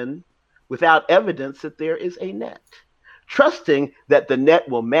canyon without evidence that there is a net, trusting that the net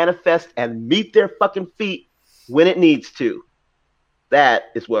will manifest and meet their fucking feet when it needs to. That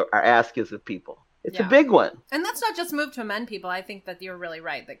is what our ask is of people. It's a big one. And that's not just Move to Amend people. I think that you're really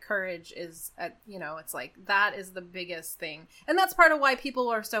right. That courage is, it's like, that is the biggest thing. And that's part of why people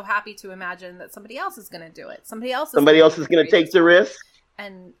are so happy to imagine that somebody else is going to do it. Somebody else is going to take the risk.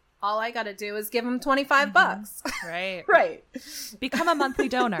 And all I got to do is give them $25. Right. Right. Become a monthly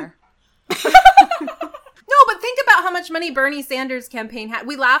donor. No, but think about how much money Bernie Sanders' campaign had.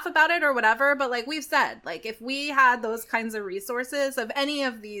 We laugh about it or whatever, but like we've said, like if we had those kinds of resources of any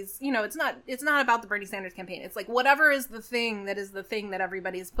of these, you know, it's not about the Bernie Sanders campaign. It's like whatever is the thing that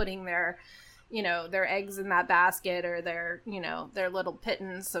everybody's putting their, their eggs in that basket, or their little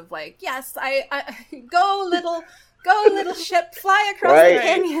pittance of like, yes, I go little ship, fly across the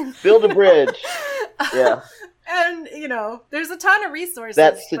canyon, build a bridge. Yeah. And there's a ton of resources.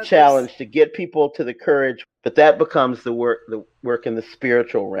 That's the challenge, to get people to the courage, but that becomes the work in the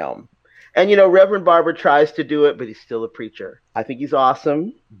spiritual realm. And Reverend Barber tries to do it, but he's still a preacher. I think he's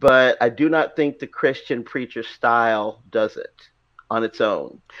awesome, but I do not think the Christian preacher style does it on its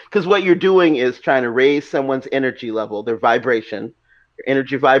own. Because what you're doing is trying to raise someone's energy level, their vibration, their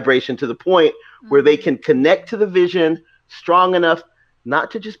energy vibration, to the point where they can connect to the vision strong enough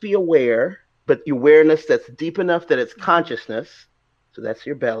not to just be aware, but the awareness that's deep enough that it's consciousness. So that's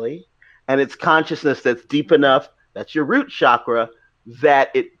your belly. And it's consciousness that's deep enough, that's your root chakra, that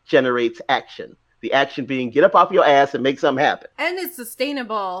it generates action. The action being get up off your ass and make something happen. And it's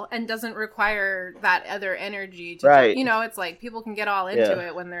sustainable and doesn't require that other energy to right. It's like people can get all into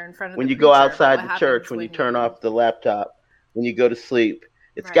it when they're in front of when the you go preacher, outside the church, when you turn off the laptop, when you go to sleep.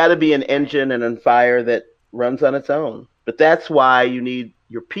 It's got to be an engine and a fire that runs on its own. But that's why you need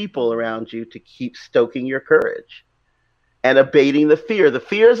your people around you to keep stoking your courage and abating the fear. The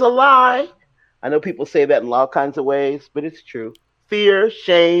fear is a lie. I know people say that in all kinds of ways, but it's true. Fear,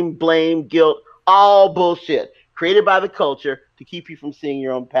 shame, blame, guilt, all bullshit created by the culture to keep you from seeing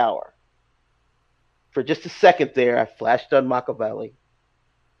your own power. For just a second there, I flashed on Machiavelli.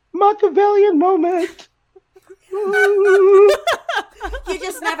 Machiavellian moment. You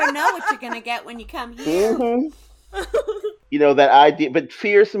just never know what you're going to get when you come here. Mm-hmm. That idea, but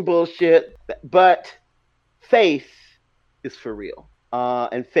fear some bullshit, but faith is for real.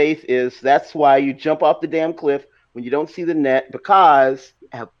 And faith that's why you jump off the damn cliff when you don't see the net, because you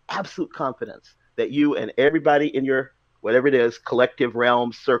have absolute confidence that you and everybody in your, whatever it is, collective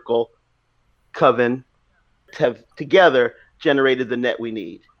realm, circle, coven, have together generated the net we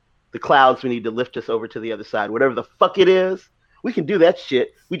need. The clouds we need to lift us over to the other side. Whatever the fuck it is, we can do that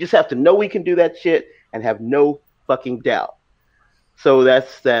shit. We just have to know we can do that shit and have no fucking doubt. So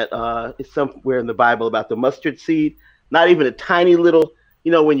that's that. It's somewhere in the Bible about the mustard seed. Not even a tiny little,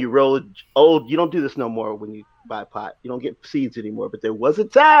 when you roll old, you don't do this no more when you buy pot. You don't get seeds anymore, but there was a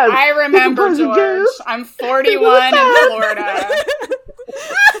time. I remember, George. I'm 41 in Florida.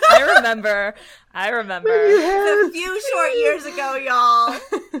 I remember. It's a few short years ago, y'all.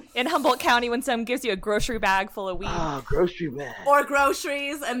 In Humboldt County, when someone gives you a grocery bag full of weed. Oh, grocery bag. Or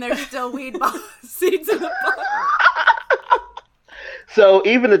groceries, and there's still weed seeds in the box. So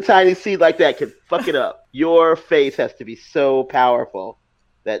even a tiny seed like that could fuck it up. Your faith has to be so powerful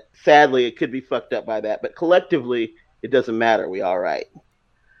that sadly it could be fucked up by that. But collectively, it doesn't matter. We all right.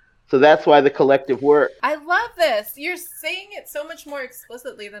 So that's why the collective work. I love this. You're saying it so much more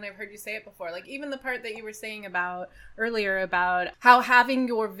explicitly than I've heard you say it before. Like even the part that you were saying earlier about how having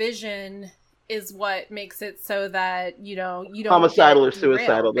your vision is what makes it so that you don't homicidal or derailed,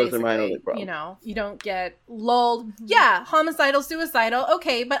 suicidal. Those are my basically. only problems. You don't get lulled. Yeah, homicidal, suicidal.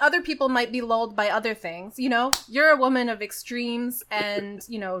 Okay, but other people might be lulled by other things. You're a woman of extremes and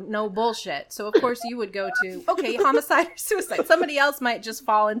no bullshit. So of course you would go to homicide or suicide. Somebody else might just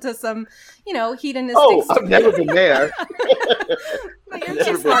fall into some hedonistic. Oh, I've never been there. But you're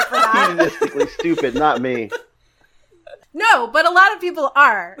too smart for that. Hedonistically stupid, not me. No, but a lot of people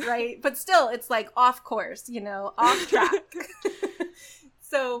are, right? But still, it's like off course, off track.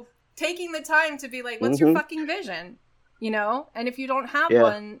 So taking the time to be like, what's your fucking vision? And if you don't have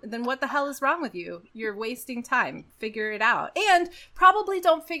one, then what the hell is wrong with you? You're wasting time. Figure it out. And probably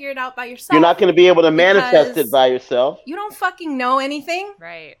don't figure it out by yourself. You're not going to be able to manifest it by yourself. You don't fucking know anything.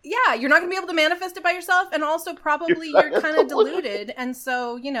 Right. Yeah, you're not going to be able to manifest it by yourself. And also probably you're kind of deluded. And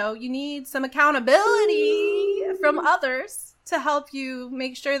so, you need some accountability from others to help you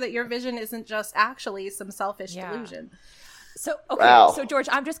make sure that your vision isn't just actually some selfish delusion. So, okay, So George,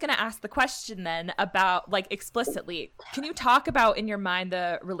 I'm just going to ask the question then about, explicitly, can you talk about in your mind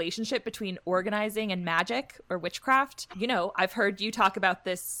the relationship between organizing and magic or witchcraft? I've heard you talk about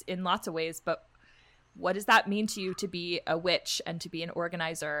this in lots of ways, but what does that mean to you to be a witch and to be an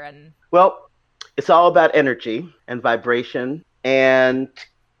organizer? Well, it's all about energy and vibration and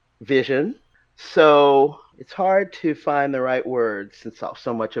vision. So it's hard to find the right words since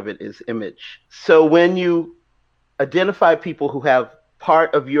so much of it is image. So when you identify people who have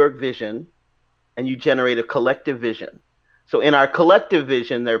part of your vision and you generate a collective vision. So in our collective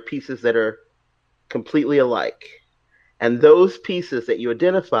vision, there are pieces that are completely alike. And those pieces that you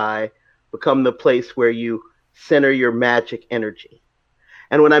identify become the place where you center your magic energy.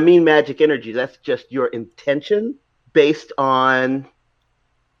 And when I mean magic energy, that's just your intention based on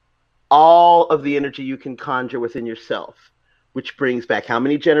all of the energy you can conjure within yourself. which brings back how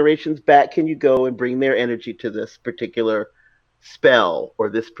many generations back can you go and bring their energy to this particular spell or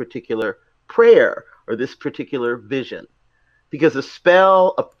this particular prayer or this particular vision? Because a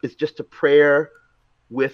spell is just a prayer